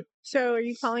against you. So are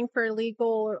you calling for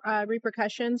legal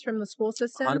repercussions from the school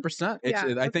system?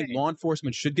 100%. I think law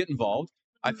enforcement should get involved.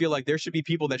 I feel like there should be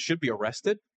people that should be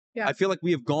arrested. Yeah. I feel like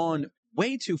we have gone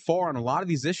way too far on a lot of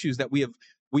these issues that we've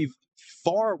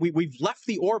left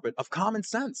the orbit of common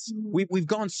sense. We've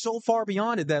gone so far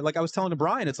beyond it that, like I was telling to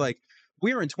Bryan, it's like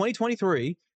we are in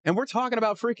 2023 and we're talking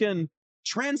about freaking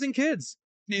transing kids.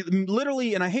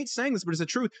 Literally, and I hate saying this, but it's the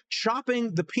truth,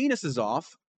 chopping the penises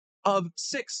off of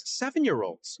 6,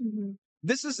 7-year-olds.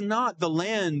 This is not the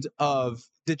land of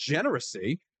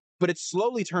degeneracy. but it's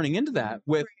slowly turning into that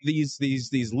with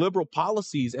these liberal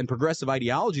policies and progressive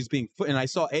ideologies being put. And I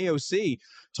saw AOC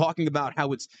talking about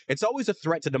how it's always a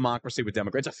threat to democracy with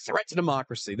Democrats. It's a threat to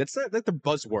democracy. That's the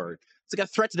buzzword. It's like a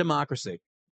threat to democracy.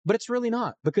 But it's really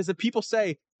not, because if people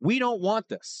say, we don't want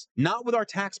this, not with our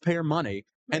taxpayer money,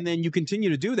 and then you continue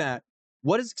to do that,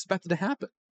 what is expected to happen?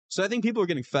 So I think people are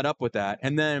getting fed up with that.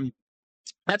 And then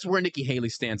that's where Nikki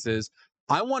Haley's stance is.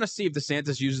 I want to see if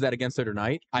DeSantis uses that against her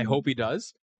tonight. I hope he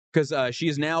does, because she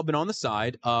has now been on the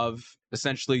side of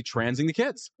essentially transing the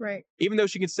kids. Right. Even though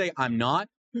she could say, I'm not,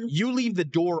 you leave the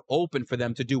door open for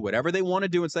them to do whatever they want to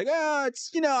do. It's like,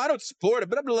 it's, I don't support it,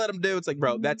 but I'm going to let them do. It's like,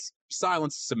 bro, that's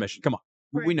silence submission. Come on.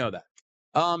 Right. We know that.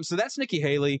 So that's Nikki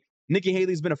Haley. Nikki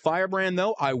Haley's been a firebrand,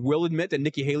 though. I will admit that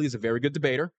Nikki Haley is a very good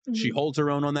debater. She holds her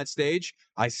own on that stage.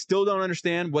 I still don't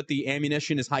understand what the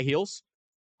ammunition is high heels.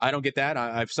 I don't get that.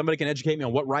 If somebody can educate me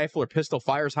on what rifle or pistol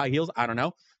fires high heels, I don't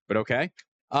know, but okay.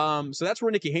 So that's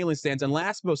where Nikki Haley stands. And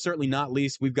last but most certainly not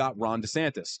least, we've got Ron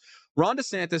DeSantis. Ron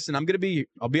DeSantis, and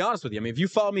I'll be honest with you. I mean, if you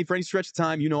follow me for any stretch of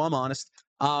time, I'm honest.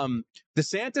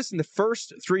 DeSantis in the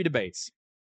first 3 debates,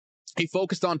 he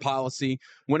focused on policy.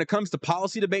 When it comes to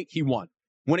policy debate, he won.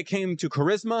 When it came to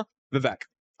charisma, Vivek.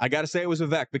 I got to say it was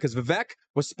Vivek, because Vivek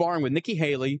was sparring with Nikki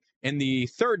Haley in the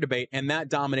 3rd debate, and that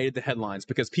dominated the headlines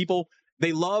because people,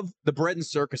 they love the bread and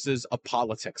circuses of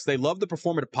politics. They love the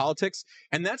performative politics,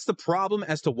 and that's the problem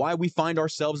as to why we find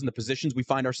ourselves in the positions we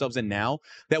find ourselves in now,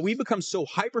 that we become so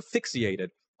hyper-fixated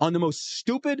on the most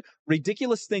stupid,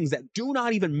 ridiculous things that do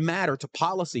not even matter to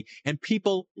policy. And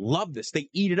people love this. They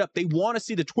eat it up. They want to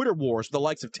see the Twitter wars with the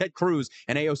likes of Ted Cruz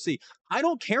and AOC. I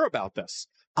don't care about this.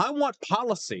 I want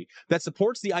policy that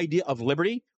supports the idea of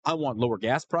liberty. I want lower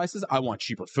gas prices. I want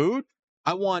cheaper food.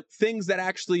 I want things that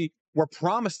actually were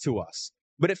promised to us.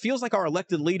 But it feels like our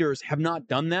elected leaders have not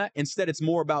done that. Instead, it's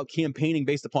more about campaigning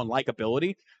based upon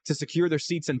likability to secure their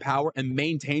seats in power and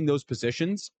maintain those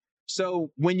positions.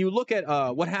 So when you look at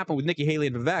what happened with Nikki Haley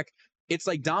and Vivek, it's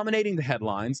like dominating the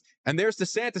headlines. And there's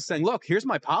DeSantis saying, look, here's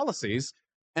my policies.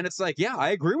 And it's like, yeah, I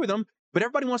agree with them. But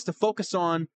everybody wants to focus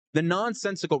on the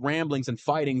nonsensical ramblings and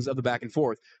fightings of the back and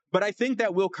forth. But I think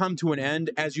that will come to an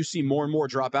end as you see more and more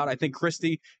drop out. I think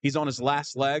Christie, he's on his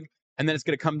last leg. And then it's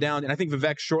going to come down. And I think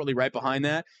Vivek shortly right behind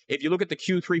that. If you look at the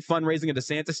Q3 fundraising of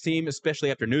DeSantis team, especially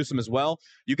after Newsom as well,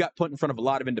 you got put in front of a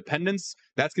lot of independents.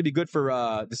 That's going to be good for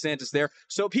DeSantis there.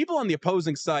 So people on the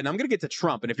opposing side, and I'm going to get to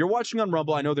Trump. And if you're watching on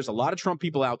Rumble, I know there's a lot of Trump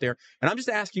people out there. And I'm just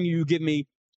asking you to give me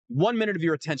 1 minute of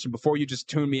your attention before you just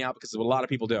tune me out, because what a lot of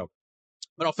people do.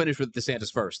 But I'll finish with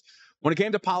DeSantis first. When it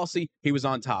came to policy, he was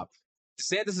on top.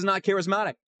 DeSantis is not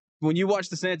charismatic. When you watch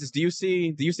DeSantis, do you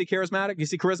see charismatic? Do you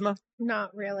see charisma?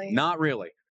 Not really. Not really.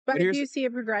 But I do see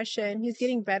a progression. He's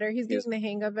getting better. He's getting the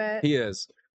hang of it. He is.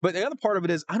 But the other part of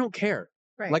it is, I don't care.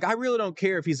 Right. Like, I really don't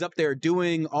care if he's up there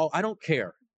doing I don't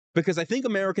care. Because I think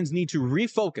Americans need to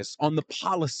refocus on the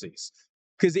policies.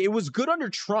 Because it was good under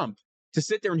Trump to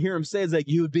sit there and hear him say, it's like,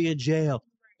 you would be in jail.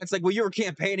 It's like, well, you were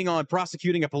campaigning on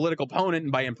prosecuting a political opponent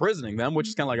and by imprisoning them, which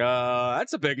is kind of like,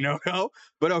 that's a big no-go.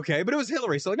 But okay, but it was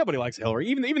Hillary, so like nobody likes Hillary.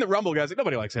 Even the Rumble guys, like,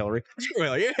 nobody likes Hillary. Screw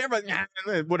Hillary,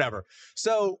 whatever.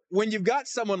 So when you've got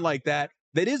someone like that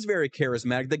is very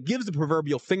charismatic, that gives the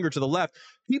proverbial finger to the left,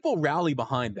 people rally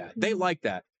behind that. They like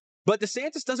that. But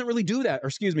DeSantis doesn't really do that. Or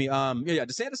excuse me,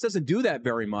 DeSantis doesn't do that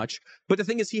very much. But the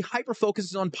thing is, he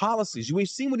hyper-focuses on policies. We've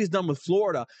seen what he's done with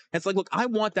Florida. And it's like, look, I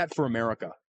want that for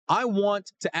America. I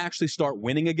want to actually start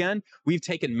winning again. We've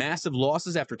taken massive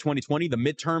losses after 2020. The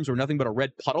midterms were nothing but a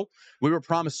red puddle. We were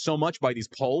promised so much by these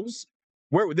polls.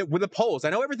 Where with the polls? I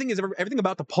know everything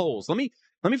about the polls. Let me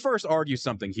first argue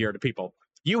something here to people.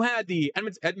 You had the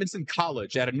Edmonton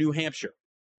College out of New Hampshire,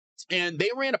 and they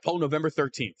ran a poll November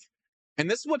 13th. And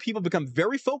this is what people become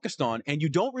very focused on, and you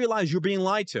don't realize you're being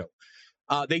lied to.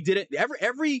 They did it.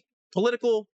 Every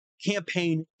political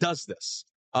campaign does this.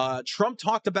 Trump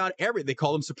talked about they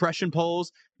call them suppression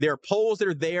polls. They're polls that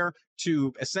are there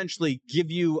to essentially give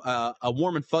you a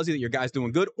warm and fuzzy that your guy's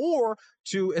doing good, or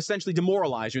to essentially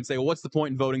demoralize you and say, well, what's the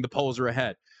point in voting? The polls are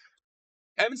ahead.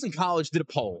 Edmonton College did a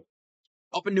poll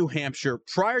up in New Hampshire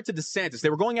prior to DeSantis. They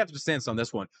were going after DeSantis on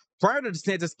this one. Prior to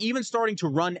DeSantis even starting to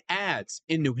run ads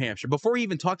in New Hampshire, before he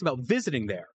even talked about visiting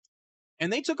there.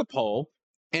 And they took a poll,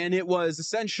 and it was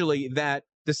essentially that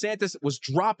DeSantis was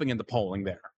dropping in the polling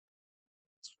there.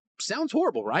 Sounds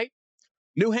horrible, right?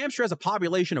 New Hampshire has a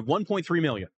population of 1.3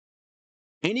 million.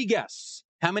 Any guess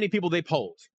how many people they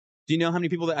polled? Do you know how many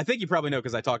people? I think you probably know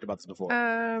because I talked about this before.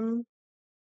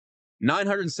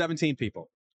 917 people.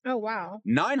 Oh, wow.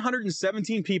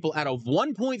 917 people out of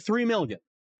 1.3 million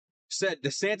said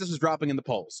DeSantis was dropping in the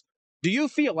polls. Do you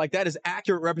feel like that is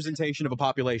accurate representation of a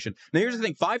population? Now, here's the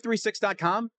thing,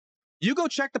 536.com, you go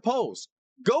check the polls.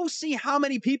 Go see how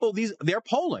many people they're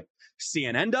polling.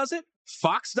 CNN does it.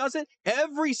 Fox does it.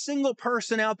 Every single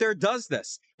person out there does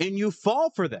this, and you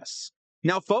fall for this.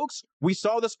 Now, folks, we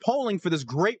saw this polling for this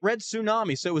great red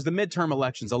tsunami. So it was the midterm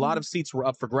elections. A lot of seats were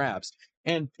up for grabs,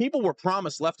 and people were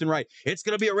promised left and right, it's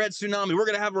going to be a red tsunami. We're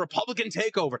going to have a Republican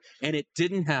takeover, and it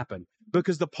didn't happen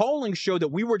because the polling showed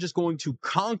that we were just going to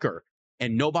conquer,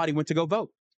 and nobody went to go vote.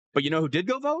 But you know who did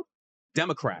go vote?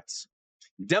 Democrats.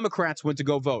 Democrats went to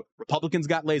go vote. Republicans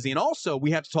got lazy. And also, we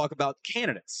have to talk about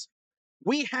candidates.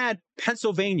 We had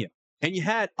Pennsylvania, and you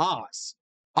had Oz.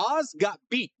 Oz got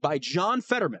beat by John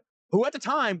Fetterman, who at the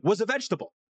time was a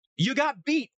vegetable. You got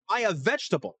beat by a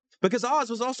vegetable because Oz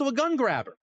was also a gun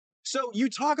grabber. So you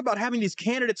talk about having these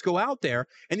candidates go out there,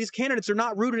 and these candidates are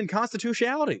not rooted in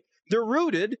constitutionality. They're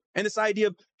rooted in this idea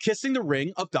of kissing the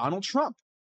ring of Donald Trump.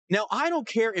 Now, I don't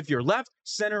care if you're left,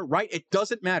 center, right. It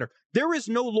doesn't matter. There is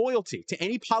no loyalty to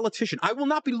any politician. I will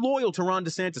not be loyal to Ron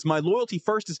DeSantis. My loyalty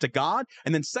first is to God,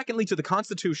 and then secondly to the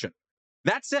Constitution.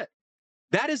 That's it.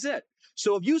 That is it.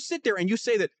 So if you sit there and you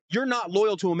say that you're not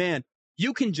loyal to a man,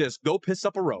 you can just go piss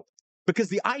up a rope. Because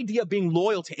the idea of being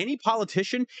loyal to any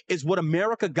politician is what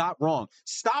America got wrong.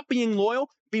 Stop being loyal.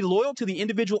 Be loyal to the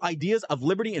individual ideas of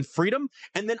liberty and freedom,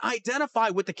 and then identify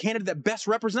with the candidate that best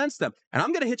represents them. And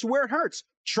I'm going to hit you where it hurts.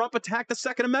 Trump attacked the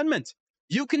Second Amendment.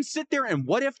 You can sit there and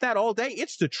what if that all day?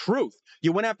 It's the truth.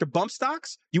 You went after bump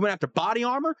stocks. You went after body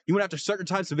armor. You went after certain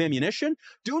types of ammunition.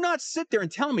 Do not sit there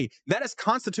and tell me that is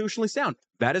constitutionally sound.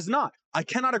 That is not. I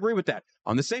cannot agree with that.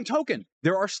 On the same token,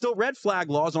 there are still red flag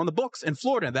laws on the books in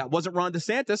Florida. That wasn't Ron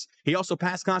DeSantis. He also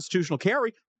passed constitutional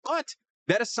carry, but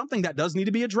that is something that does need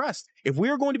to be addressed. If we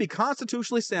are going to be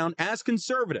constitutionally sound as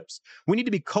conservatives, we need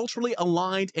to be culturally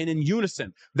aligned and in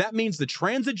unison. That means the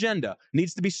trans agenda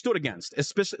needs to be stood against,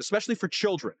 especially for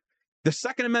children. The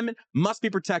Second Amendment must be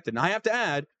protected. And I have to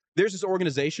add, there's this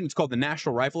organization, it's called the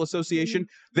National Rifle Association.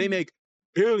 They make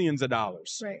billions of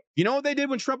dollars. Right. You know what they did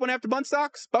when Trump went after bump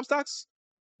stocks?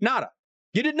 Nada.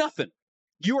 You did nothing.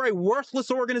 You are a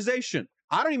worthless organization.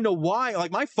 I don't even know why.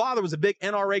 Like, my father was a big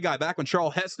NRA guy back when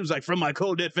Charles Heston was like, from my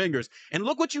cold dead fingers. And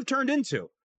look what you've turned into.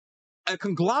 A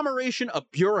conglomeration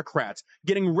of bureaucrats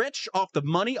getting rich off the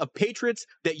money of patriots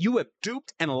that you have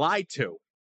duped and lied to.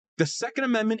 The Second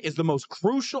Amendment is the most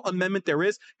crucial amendment there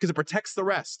is because it protects the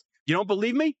rest. You don't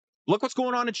believe me? Look what's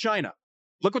going on in China.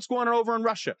 Look what's going on over in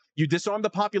Russia. You disarm the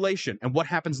population, and what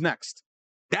happens next?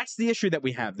 That's the issue that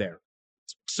we have there.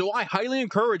 So I highly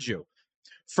encourage you,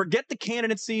 forget the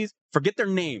candidacies, forget their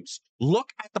names.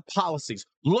 Look at the policies.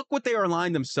 Look what they are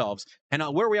aligned themselves. And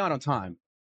where are we on time?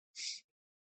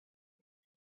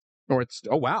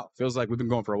 Oh, wow. Feels like we've been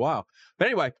going for a while. But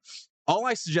anyway, all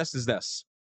I suggest is this.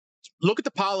 Look at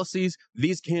the policies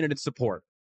these candidates support.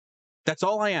 That's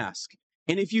all I ask.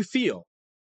 And if you feel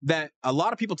that a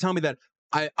lot of people tell me that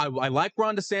I like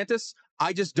Ron DeSantis,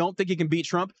 I just don't think he can beat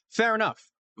Trump, fair enough.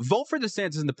 Vote for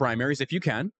DeSantis in the primaries if you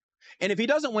can. And if he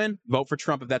doesn't win, vote for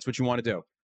Trump if that's what you want to do.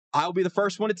 I'll be the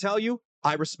first one to tell you,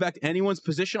 I respect anyone's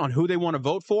position on who they want to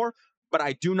vote for, but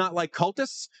I do not like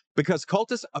cultists because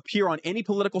cultists appear on any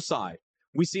political side.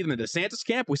 We see them in the DeSantis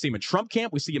camp, we see them in Trump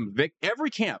camp, we see them in every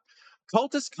camp.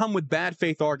 Cultists come with bad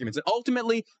faith arguments, and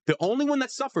ultimately, the only one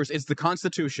that suffers is the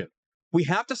Constitution. We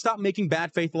have to stop making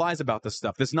bad faith lies about this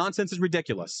stuff. This nonsense is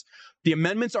ridiculous. The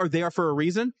amendments are there for a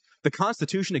reason. The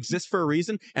Constitution exists for a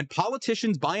reason, and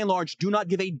politicians, by and large, do not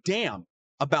give a damn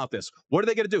about this. What are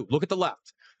they going to do? Look at the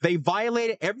left. They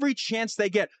violated every chance they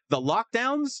get. The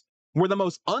lockdowns were the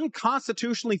most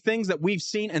unconstitutionally things that we've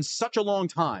seen in such a long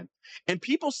time. And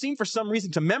people seem, for some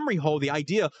reason, to memory hold the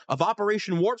idea of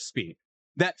Operation Warp Speed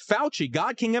that Fauci,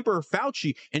 God King Emperor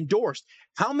Fauci, endorsed.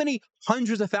 How many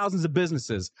hundreds of thousands of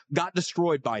businesses got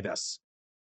destroyed by this?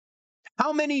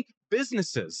 How many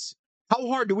businesses? How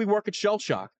hard do we work at Shell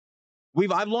Shock?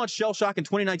 I've launched Shell Shock in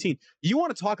 2019. You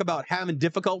want to talk about having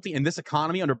difficulty in this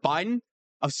economy under Biden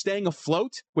of staying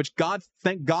afloat, which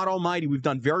thank God Almighty, we've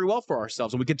done very well for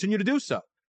ourselves and we continue to do so.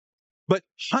 But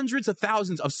hundreds of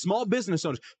thousands of small business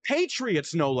owners,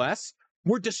 patriots no less,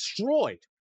 were destroyed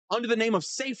under the name of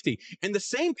safety. And the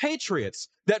same patriots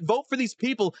that vote for these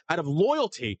people out of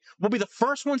loyalty will be the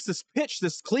first ones to pitch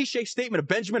this cliche statement of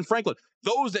Benjamin Franklin.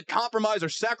 Those that compromise or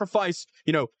sacrifice,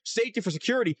 safety for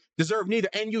security deserve neither.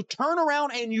 And you turn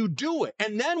around and you do it.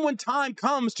 And then when time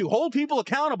comes to hold people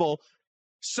accountable,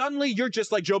 suddenly you're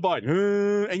just like Joe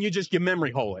Biden, and you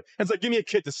memory hole it. And it's like, give me a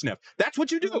kid to sniff. That's what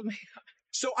you do. Oh,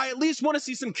 so I at least want to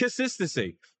see some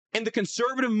consistency in the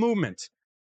conservative movement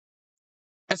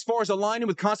as far as aligning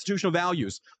with constitutional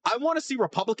values. I want to see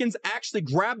Republicans actually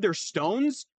grab their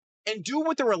stones and do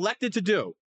what they're elected to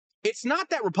do. It's not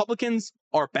that Republicans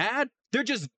are bad. They're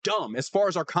just dumb as far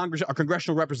as our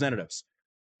congressional representatives.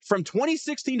 From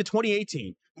 2016 to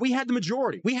 2018, we had the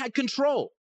majority. We had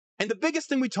control. And the biggest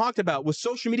thing we talked about was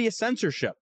social media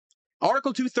censorship.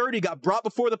 Article 230 got brought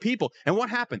before the people. And what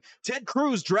happened? Ted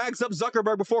Cruz drags up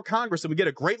Zuckerberg before Congress, and we get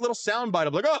a great little soundbite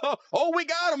of like, oh, we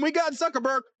got him. We got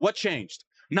Zuckerberg. What changed?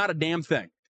 Not a damn thing.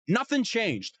 Nothing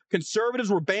changed.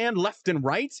 Conservatives were banned left and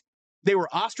right. They were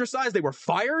ostracized. They were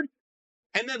fired.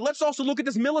 And then let's also look at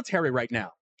this military right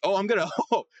now.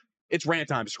 It's rant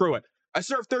time. Screw it. I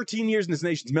served 13 years in this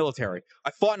nation's military.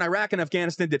 I fought in Iraq and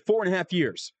Afghanistan, did 4.5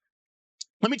 years.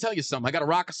 Let me tell you something. I got a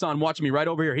Rakkasan watching me right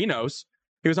over here. He knows.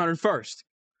 He was 101st.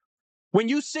 When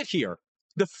you sit here,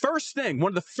 one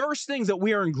of the first things that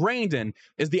we are ingrained in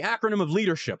is the acronym of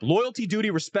leadership. Loyalty, duty,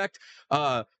 respect.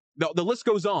 The list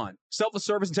goes on. Selfless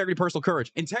service, integrity, personal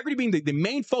courage. Integrity being the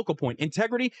main focal point.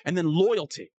 Integrity, and then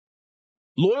loyalty.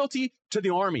 Loyalty to the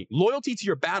army, loyalty to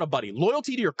your battle buddy,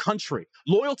 loyalty to your country,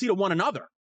 loyalty to one another.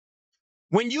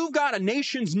 When you've got a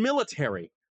nation's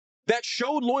military that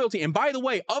showed loyalty, and by the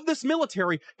way, of this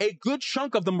military, a good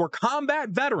chunk of them were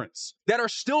combat veterans that are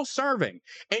still serving,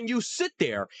 and you sit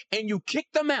there and you kick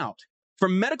them out for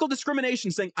medical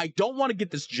discrimination saying, I don't want to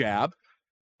get this jab,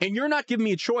 and you're not giving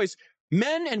me a choice.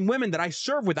 Men and women that I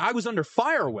served with, I was under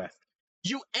fire with,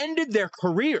 you ended their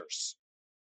careers.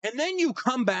 And then you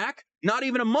come back not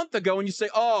even a month ago and you say,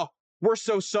 oh, we're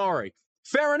so sorry.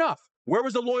 Fair enough. Where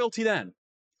was the loyalty then?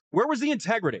 Where was the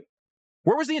integrity?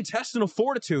 Where was the intestinal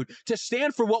fortitude to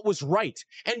stand for what was right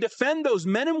and defend those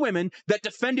men and women that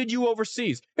defended you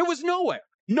overseas? It was nowhere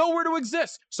to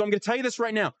exist. So I'm going to tell you this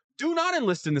right now. Do not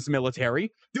enlist in this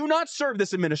military. Do not serve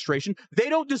this administration. They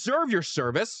don't deserve your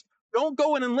service. Don't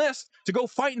go and enlist to go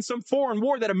fight in some foreign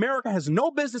war that America has no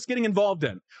business getting involved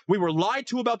in. We were lied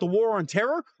to about the war on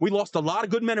terror. We lost a lot of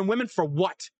good men and women for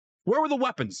what? Where were the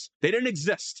weapons? They didn't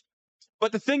exist.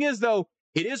 But the thing is, though,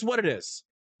 it is what it is.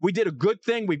 We did a good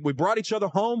thing. We brought each other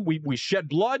home. We shed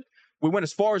blood. We went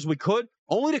as far as we could,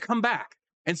 only to come back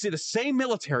and see the same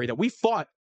military that we fought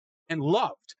and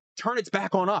loved turn its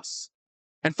back on us.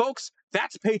 And folks,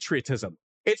 that's patriotism.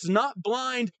 It's not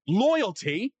blind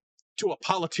loyalty to a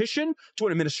politician, to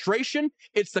an administration.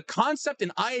 It's the concept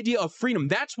and idea of freedom.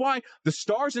 That's why the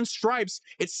stars and stripes,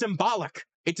 it's symbolic.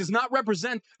 It does not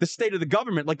represent the state of the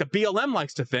government like the BLM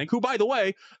likes to think, who, by the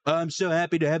way, I'm so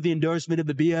happy to have the endorsement of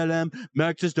the BLM,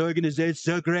 Marxist organization,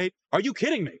 so great. Are you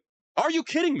kidding me? Are you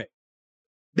kidding me?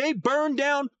 They burn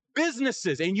down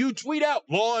businesses and you tweet out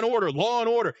law and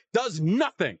order, does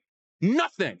nothing.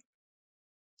 Nothing.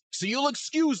 So you'll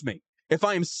excuse me if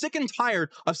I am sick and tired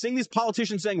of seeing these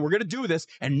politicians saying we're going to do this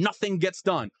and nothing gets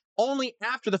done. Only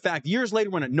after the fact, years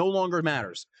later when it no longer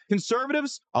matters.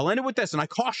 Conservatives, I'll end it with this, and I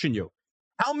caution you.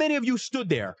 How many of you stood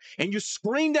there and you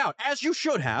screamed out, as you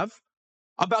should have,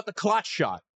 about the clot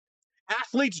shot?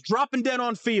 Athletes dropping dead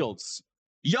on fields.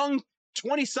 Young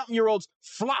 20-something-year-olds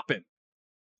flopping.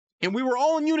 And we were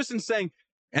all in unison saying,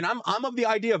 and I'm of the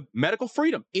idea of medical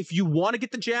freedom. If you want to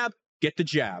get the jab, get the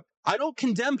jab. I don't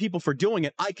condemn people for doing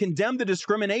it. I condemn the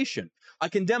discrimination. I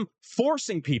condemn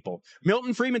forcing people.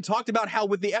 Milton Friedman talked about how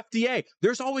with the FDA,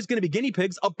 there's always going to be guinea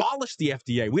pigs. Abolish the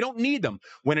FDA. We don't need them.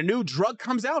 When a new drug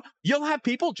comes out, you'll have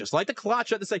people just like the clot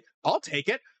shot that say, I'll take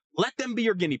it. Let them be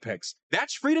your guinea pigs.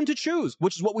 That's freedom to choose,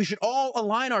 which is what we should all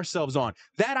align ourselves on.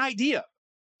 That idea.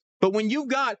 But when you've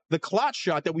got the clot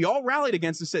shot that we all rallied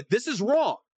against and said, this is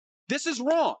wrong. This is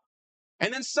wrong.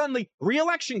 And then suddenly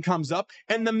re-election comes up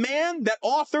and the man that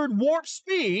authored Warp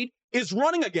Speed is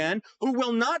running again, who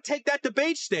will not take that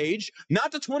debate stage,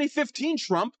 not the 2015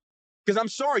 Trump, because I'm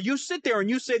sorry, you sit there and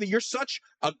you say that you're such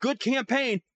a good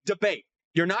campaign, debate.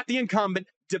 You're not the incumbent,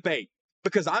 debate.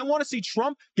 Because I want to see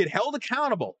Trump get held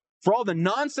accountable for all the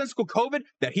nonsensical COVID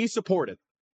that he supported.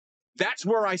 That's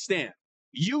where I stand.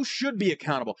 You should be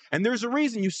accountable. And there's a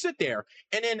reason you sit there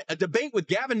and in a debate with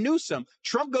Gavin Newsom,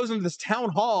 Trump goes into this town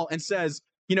hall and says,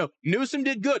 Newsom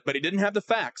did good, but he didn't have the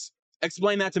facts.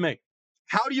 Explain that to me.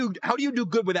 How do you do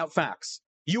good without facts?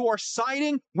 You are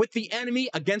siding with the enemy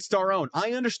against our own.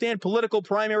 I understand political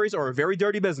primaries are a very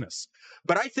dirty business,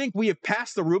 but I think we have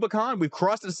passed the Rubicon. We've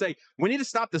crossed it to say we need to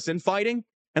stop this infighting.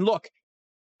 And look,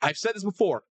 I've said this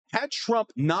before. Had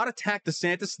Trump not attacked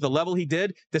DeSantis to the level he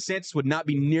did, DeSantis would not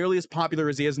be nearly as popular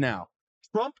as he is now.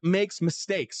 Trump makes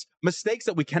mistakes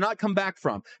that we cannot come back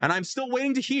from. And I'm still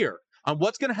waiting to hear on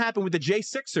what's going to happen with the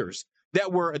J6ers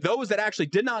that were those that actually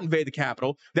did not invade the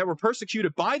Capitol, that were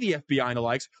persecuted by the FBI and the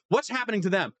likes. What's happening to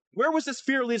them? Where was this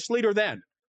fearless leader then?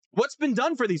 What's been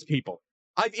done for these people?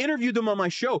 I've interviewed them on my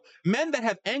show. Men that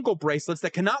have ankle bracelets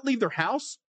that cannot leave their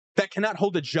house. that cannot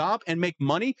hold a job and make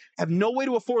money, have no way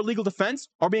to afford legal defense,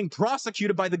 are being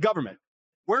prosecuted by the government.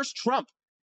 Where's Trump?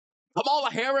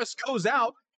 Kamala Harris goes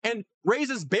out and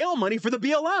raises bail money for the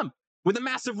BLM when the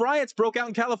massive riots broke out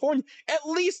in California. At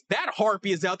least that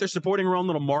harpy is out there supporting her own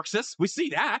little Marxists. We see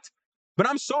that. But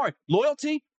I'm sorry,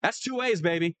 loyalty, that's two ways,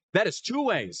 baby. That is two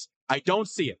ways. I don't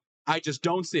see it. I just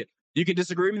don't see it. You can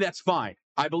disagree with me, that's fine.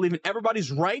 I believe in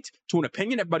everybody's right to an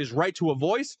opinion, everybody's right to a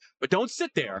voice, but don't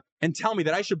sit there and tell me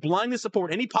that I should blindly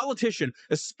support any politician,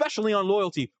 especially on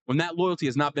loyalty, when that loyalty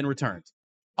has not been returned.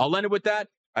 I'll end it with that.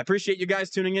 I appreciate you guys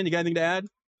tuning in. You got anything to add?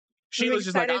 Sheila's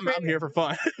just like, I'm here for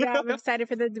fun. Yeah, I'm excited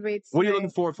for the debates. What are you looking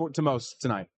forward to most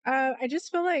tonight? I just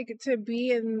feel like to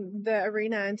be in the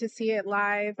arena and to see it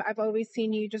live. I've always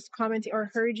seen you just commenting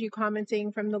or heard you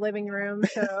commenting from the living room.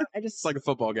 So I just it's like a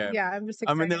football game. Yeah, I'm just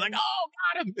excited. I mean, they're like, oh,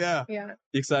 got him. Yeah. Yeah.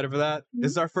 You excited for that? Mm-hmm.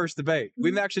 This is our first debate. Mm-hmm.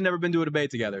 We've actually never been to a debate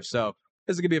together, so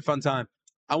this is gonna be a fun time.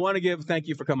 I want to thank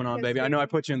you for coming on, baby. I know I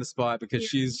put you in the spot because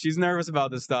she's nervous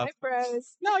about this stuff. Hi,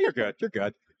 bros. No, you're good. You're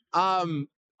good.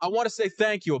 I want to say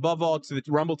thank you above all to the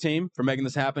Rumble team for making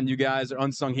this happen. You guys are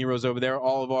unsung heroes over there.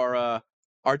 All of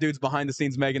our dudes behind the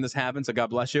scenes making this happen. So God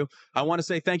bless you. I want to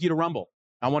say thank you to Rumble.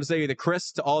 I want to say to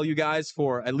Chris, to all you guys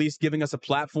for at least giving us a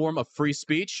platform of free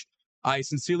speech. I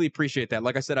sincerely appreciate that.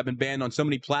 Like I said, I've been banned on so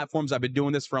many platforms. I've been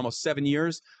doing this for almost 7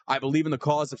 years. I believe in the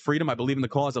cause of freedom. I believe in the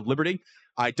cause of liberty.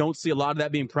 I don't see a lot of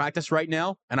that being practiced right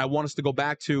now. And I want us to go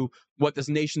back to what this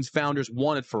nation's founders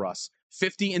wanted for us.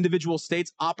 50 individual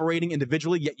states operating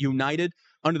individually, yet united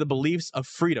under the beliefs of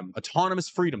freedom, autonomous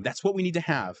freedom. That's what we need to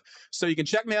have. So you can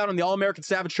check me out on the All American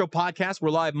Savage Show podcast. We're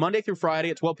live Monday through Friday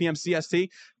at 12 p.m. CST.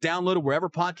 Downloaded wherever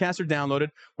podcasts are downloaded.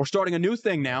 We're starting a new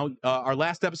thing now. Our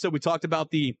last episode, we talked about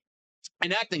the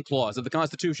enacting clause of the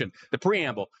Constitution, the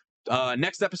preamble.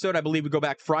 Next episode, I believe we go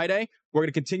back Friday. We're going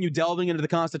to continue delving into the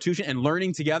Constitution and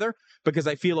learning together because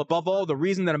I feel above all, the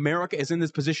reason that America is in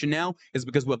this position now is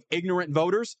because we have ignorant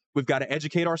voters. We've got to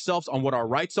educate ourselves on what our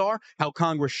rights are, how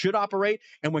Congress should operate,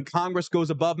 and when Congress goes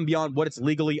above and beyond what it's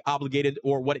legally obligated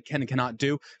or what it can and cannot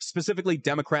do, specifically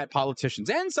Democrat politicians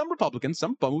and some Republicans,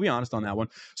 but we'll be honest on that one.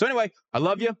 So anyway, I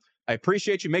love you. I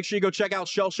appreciate you. Make sure you go check out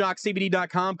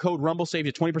shellshockcbd.com. Code Rumble saves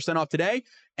you 20% off today.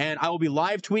 And I will be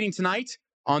live tweeting tonight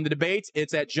on the debate.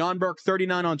 It's at John Burke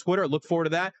 39 on Twitter. Look forward to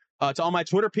that. To all my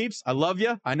Twitter peeps, I love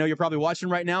you. I know you're probably watching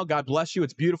right now. God bless you.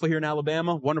 It's beautiful here in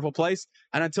Alabama. Wonderful place.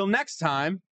 And until next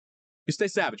time, you stay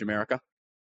savage, America.